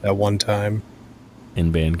at one time.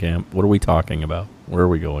 In Bandcamp. What are we talking about? Where are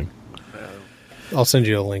we going? I'll send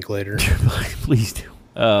you a link later. Please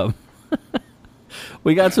do.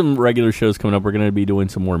 We got some regular shows coming up. We're going to be doing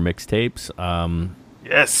some more mixtapes.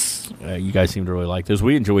 Yes. You guys seem to really like this.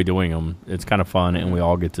 We enjoy doing them. It's kind of fun, and we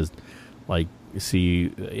all get to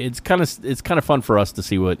see. It's kind of fun for us to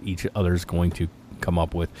see what each other's going to come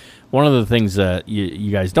up with. One of the things that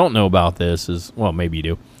you guys don't know about this is, well, maybe you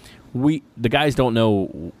do. The guys don't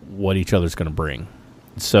know what each other's going to bring,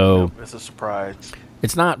 so it's a surprise.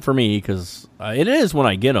 It's not for me because it is when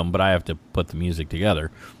I get them, but I have to put the music together.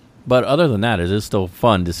 But other than that, it is still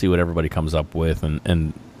fun to see what everybody comes up with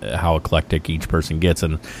and how eclectic each person gets.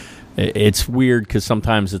 And it's weird because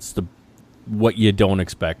sometimes it's what you don't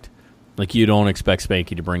expect. Like, you don't expect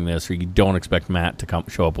Spanky to bring this, or you don't expect Matt to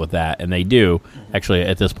show up with that. And they do. Actually,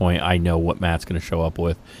 at this point, I know what Matt's going to show up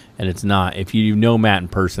with. And it's not. If you know Matt in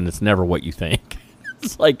person, it's never what you think.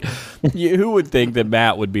 It's like, who would think that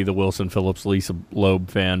Matt would be the Wilson Phillips, Lisa Loeb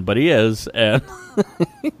fan? But he is. And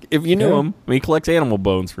if you knew him, he collects animal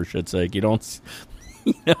bones, for shit's sake. You don't,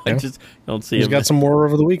 just don't see him. He's got some more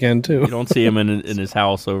over the weekend, too. You don't see him in his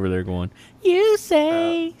house over there going, you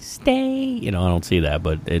say stay. I don't see that,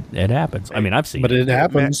 but it happens. I mean, I've seen it. But it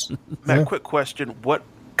happens. Matt, quick question. What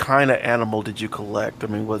kind of animal did you collect? I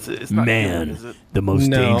mean, was it? It's not human, is it? The most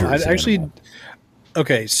dangerous animal.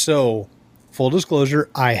 Okay, so... Full disclosure,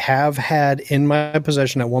 I have had in my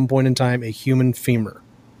possession at one point in time a human femur.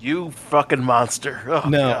 You fucking monster. Oh,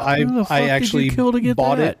 no, I actually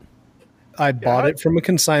bought it. I bought it from a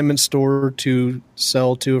consignment store to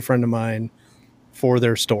sell to a friend of mine for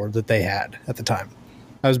their store that they had at the time.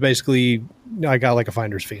 I got like a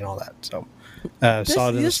finder's fee and all that. So saw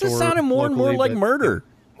it in the store. This is sounding more and more like murder.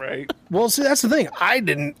 Right. Well, see, that's the thing. I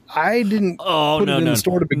didn't put it in the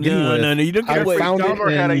store to begin with. No, you don't get away.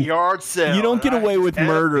 Had a yard sale. You don't get away with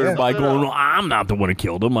murder by going, well, I'm not the one who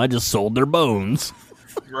killed them. I just sold their bones.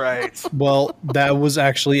 Right. Well, that was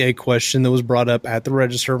actually a question that was brought up at the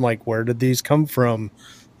register. I'm like, where did these come from?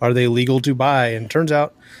 Are they legal to buy? And it turns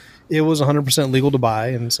out it was 100% legal to buy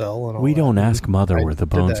and sell. And all we don't that. Ask Mother where the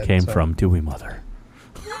bones came from, do we, Mother?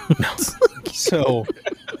 No. So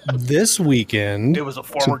this weekend, it was a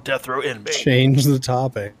former death row inmate. Change the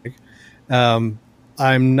topic. I'm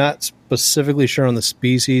not specifically sure on the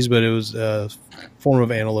species, but it was a form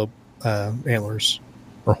of antelope antlers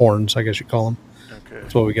or horns, I guess you call them. Okay,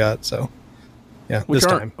 that's what we got. So yeah, this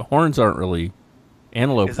time horns aren't really.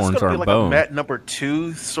 Antelope horns aren't like bone. A Matt number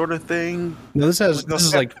 2 sort of thing. No, this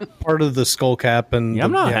is like part of the skull cap, and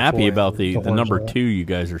I'm not happy about the number 2 you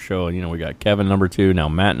guys are showing. We got Kevin number 2 now,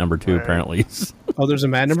 Matt number 2 apparently. Oh, there's a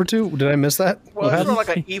Matt number 2. Did I miss that? Well, it's sort of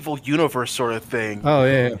like an evil universe sort of thing. Oh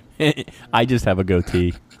yeah. I just have a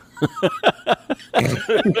goatee.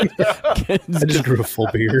 I just grew a full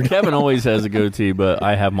beard. Kevin always has a goatee, but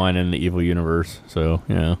I have mine in the evil universe. So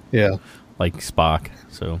yeah, like Spock.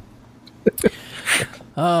 So.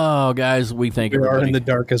 Oh, guys, we thank everybody. We are in the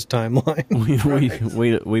darkest timeline.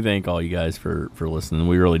 we thank all you guys for listening.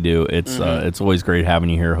 We really do. It's always great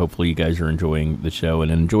having you here. Hopefully, you guys are enjoying the show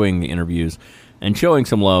and enjoying the interviews and showing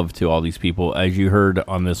some love to all these people. As you heard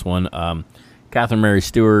on this one, Catherine Mary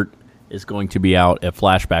Stewart is going to be out at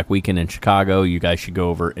Flashback Weekend in Chicago. You guys should go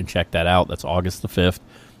over and check that out. That's August the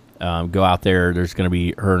 5th. Go out there. There's going to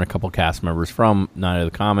be her and a couple cast members from Night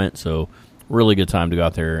of the Comet, so really good time to go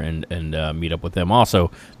out there and meet up with them.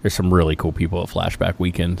 Also, there's some really cool people at Flashback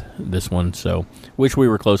Weekend this one, so wish we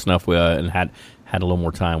were close enough and had a little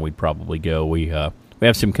more time. We'd probably go. We have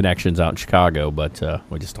some connections out in Chicago, but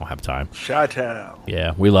we just don't have time. Chi-town.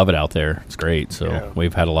 Yeah, we love it out there. It's great. So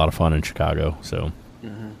we've had a lot of fun in Chicago. So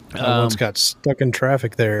I once got stuck in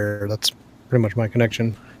traffic there. That's pretty much my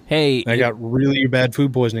connection. Hey, I got really bad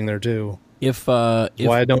food poisoning there too. If why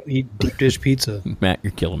I don't eat deep dish pizza. Matt,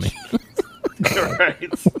 you're killing me.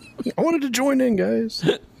 Right. I wanted to join in, guys.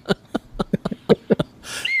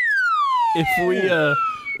 If we,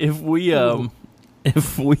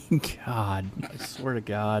 God, I swear to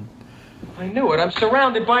God. I knew it. I'm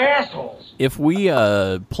surrounded by assholes. If we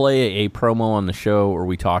play a promo on the show or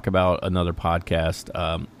we talk about another podcast,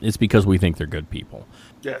 it's because we think they're good people.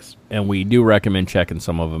 Yes. And we do recommend checking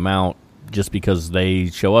some of them out. Just because they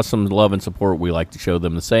show us some love and support, we like to show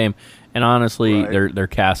them the same. And honestly, their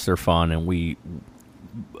casts are fun, and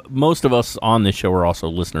most of us on this show are also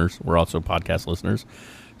listeners. We're also podcast listeners,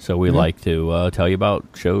 so we like to tell you about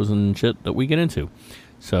shows and shit that we get into.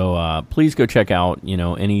 So please go check out,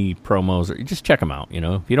 any promos, or just check them out.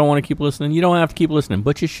 If you don't want to keep listening, you don't have to keep listening,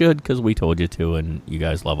 but you should, because we told you to, and you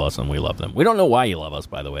guys love us and we love them. We don't know why you love us,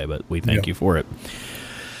 by the way, but we thank you for it.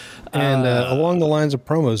 And along the lines of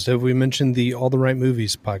promos, have we mentioned the All the Right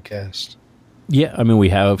Movies podcast? Yeah, I mean, we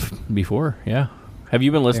have before. Yeah. Have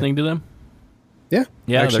you been listening to them? Yeah.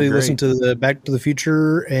 Yeah, Actually they're listened to the Back to the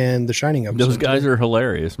Future and the Shining episode. Those guys are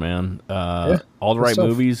hilarious, man. All the Right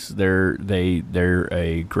Movies, they're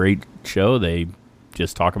a great show. They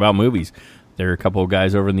just talk about movies. They're a couple of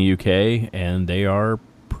guys over in the UK, and they are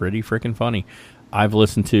pretty freaking funny. I've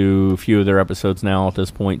listened to a few of their episodes now at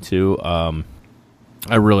this point, too.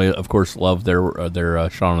 I really, of course, love their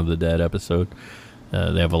Shaun of the Dead episode.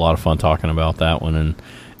 They have a lot of fun talking about that one,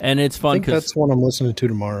 and it's fun because that's one I'm listening to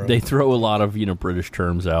tomorrow. They throw a lot of British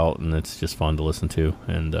terms out, and it's just fun to listen to.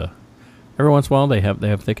 And every once in a while, they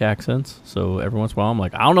have thick accents. So every once in a while, I'm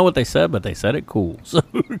like, I don't know what they said, but they said it cool. So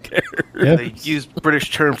who cares? Yeah. They use British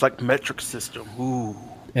terms like metric system. Ooh.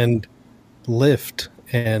 And lift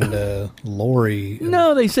and lorry.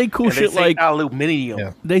 No, they say cool shit like aluminium.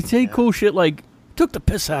 Yeah. They say cool shit like took the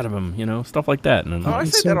piss out of him, stuff like that. And I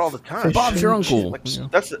say that all the time. Bob's your uncle. Like,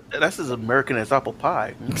 that's as American as apple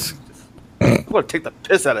pie. I'm going to take the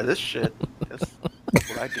piss out of this shit. That's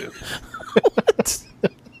what I do.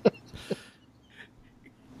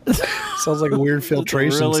 Sounds like a weird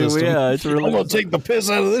filtration system. Yeah, it's really. I'm going to take the piss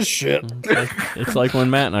out of this shit. It's like when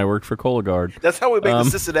Matt and I worked for Cologuard. That's how we make the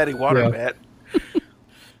Cincinnati water, Matt.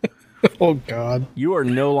 Oh God! You are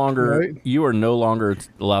no longer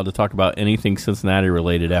allowed to talk about anything Cincinnati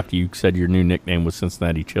related after you said your new nickname was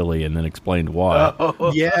Cincinnati Chili and then explained why.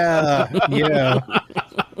 Yeah.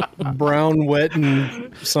 Brown, wet,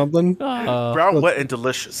 and something. Brown, wet, and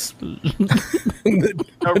delicious. Then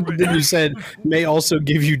you said may also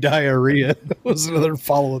give you diarrhea. That was another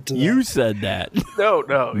follow up to that. You said that.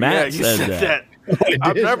 No. Matt you said that.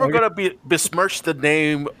 I'm never going to besmirch the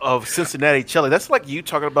name of Cincinnati chili. That's like you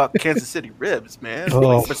talking about Kansas City ribs, man.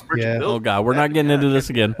 Oh God, we're not getting into this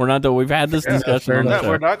again. We're not. We've had this discussion. On the show.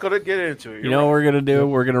 We're not going to get into it. You know what we're going to do?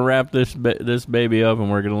 We're going to wrap this baby up, and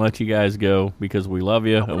we're going to let you guys go because we love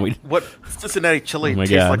you. And what Cincinnati chili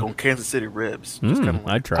tastes like on Kansas City ribs?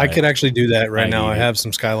 I'd try. I could actually do that right now. I have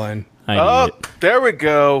some Skyline. There we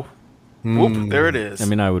go. Whoop, there it is. I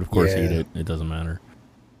mean, I would of course eat it. It doesn't matter.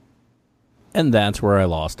 And that's where I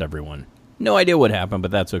lost everyone. No idea what happened,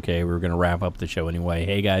 but that's okay. We're going to wrap up the show anyway.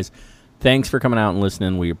 Hey, guys, thanks for coming out and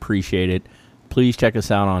listening. We appreciate it. Please check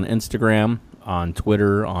us out on Instagram, on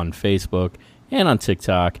Twitter, on Facebook, and on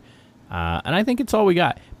TikTok. And I think it's all we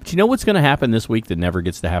got. But you know what's going to happen this week that never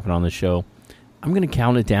gets to happen on the show? I'm going to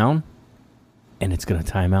count it down, and it's going to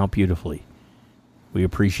time out beautifully. We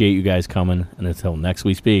appreciate you guys coming. And until next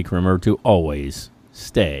we speak, remember to always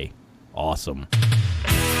stay awesome.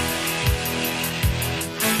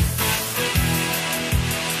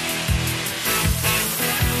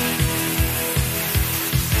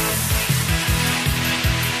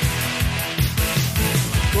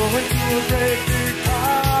 Going to a great big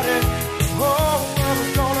party. Oh, what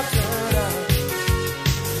was gonna turn out?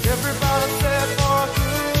 Everybody said for a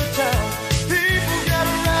good time. People get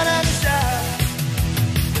ready to shout.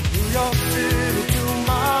 New York City to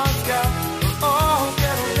Moscow. Oh,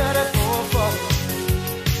 get ready for fun.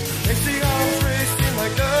 They see our race seem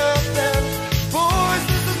like nothing. Boys,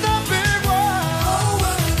 this is the big one. Oh,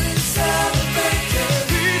 we'll be celebrating.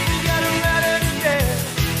 People get ready to dance.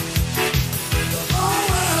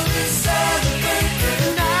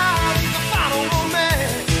 Now it's the final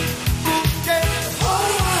romance. Yeah. Oh,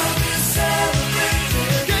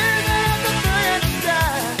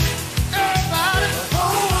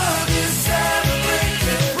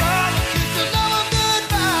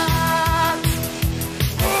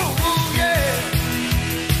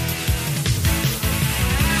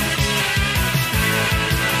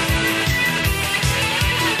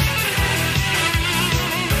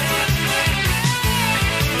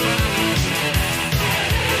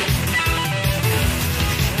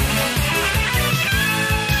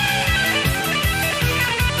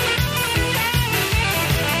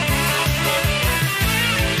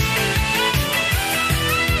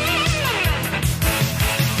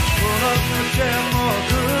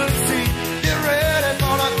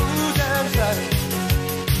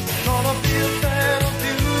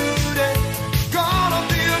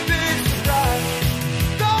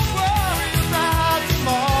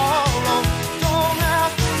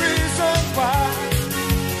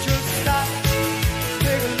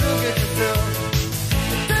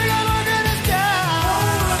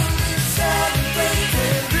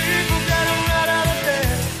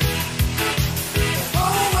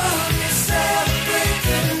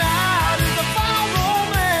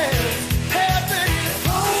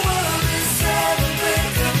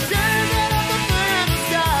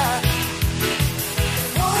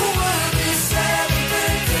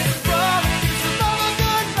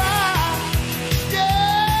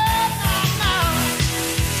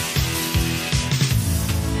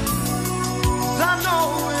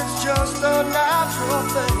 just a natural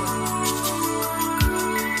thing.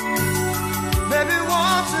 Maybe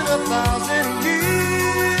once in 1,000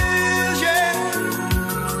 years, yeah.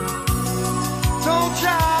 Don't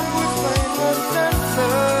try to explain the sense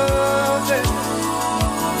of it.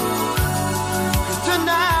 'Cause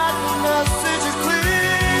tonight the message is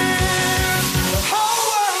clear. The whole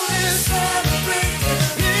world is celebrating.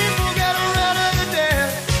 People get ready to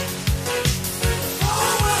dance. The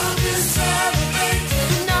whole world is celebrating.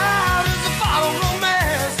 Tonight is the final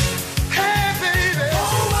romance. Hey baby, the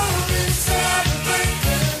whole world is celebrating.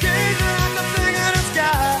 Gazing at the thing in the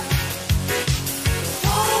sky. The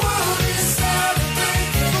whole world is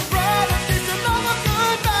celebrating. So brother, kiss your lover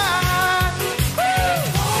goodbye. Woo!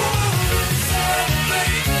 The whole world is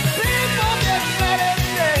celebrating. People get ready to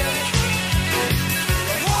dance.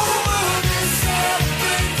 The whole world is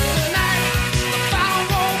celebrating. Tonight, the final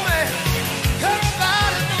romance.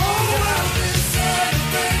 Everybody, the whole world is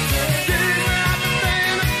celebrating. Gazing at the thing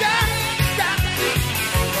in the sky.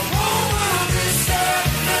 The whole world is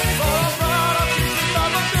celebrating. Oh, brother, kiss your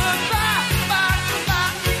lover goodbye. Bye, bye,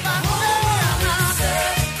 bye. The whole world is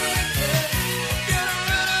celebrating. Get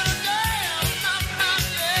ready to dance.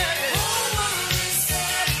 Yeah. The whole world is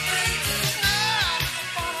celebrating. Now, the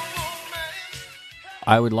final romance.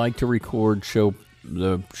 I would like to record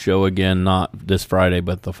the show again, not this Friday,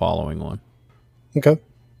 but the following one. Okay.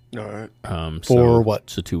 All right. For what?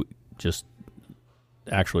 So to just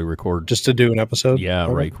actually record, Just to do an episode? yeah,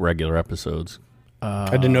 Okay. regular episodes.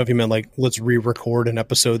 I didn't know if you meant like, let's re-record an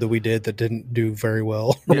episode that we did that didn't do very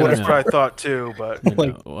well. or Yeah, that's whatever. what I thought too, but You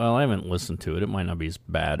know, well, I haven't listened to it. It might not be as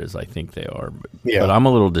bad as I think they are, but, Yeah. but I'm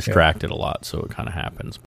a little distracted a lot, so it kind of happens.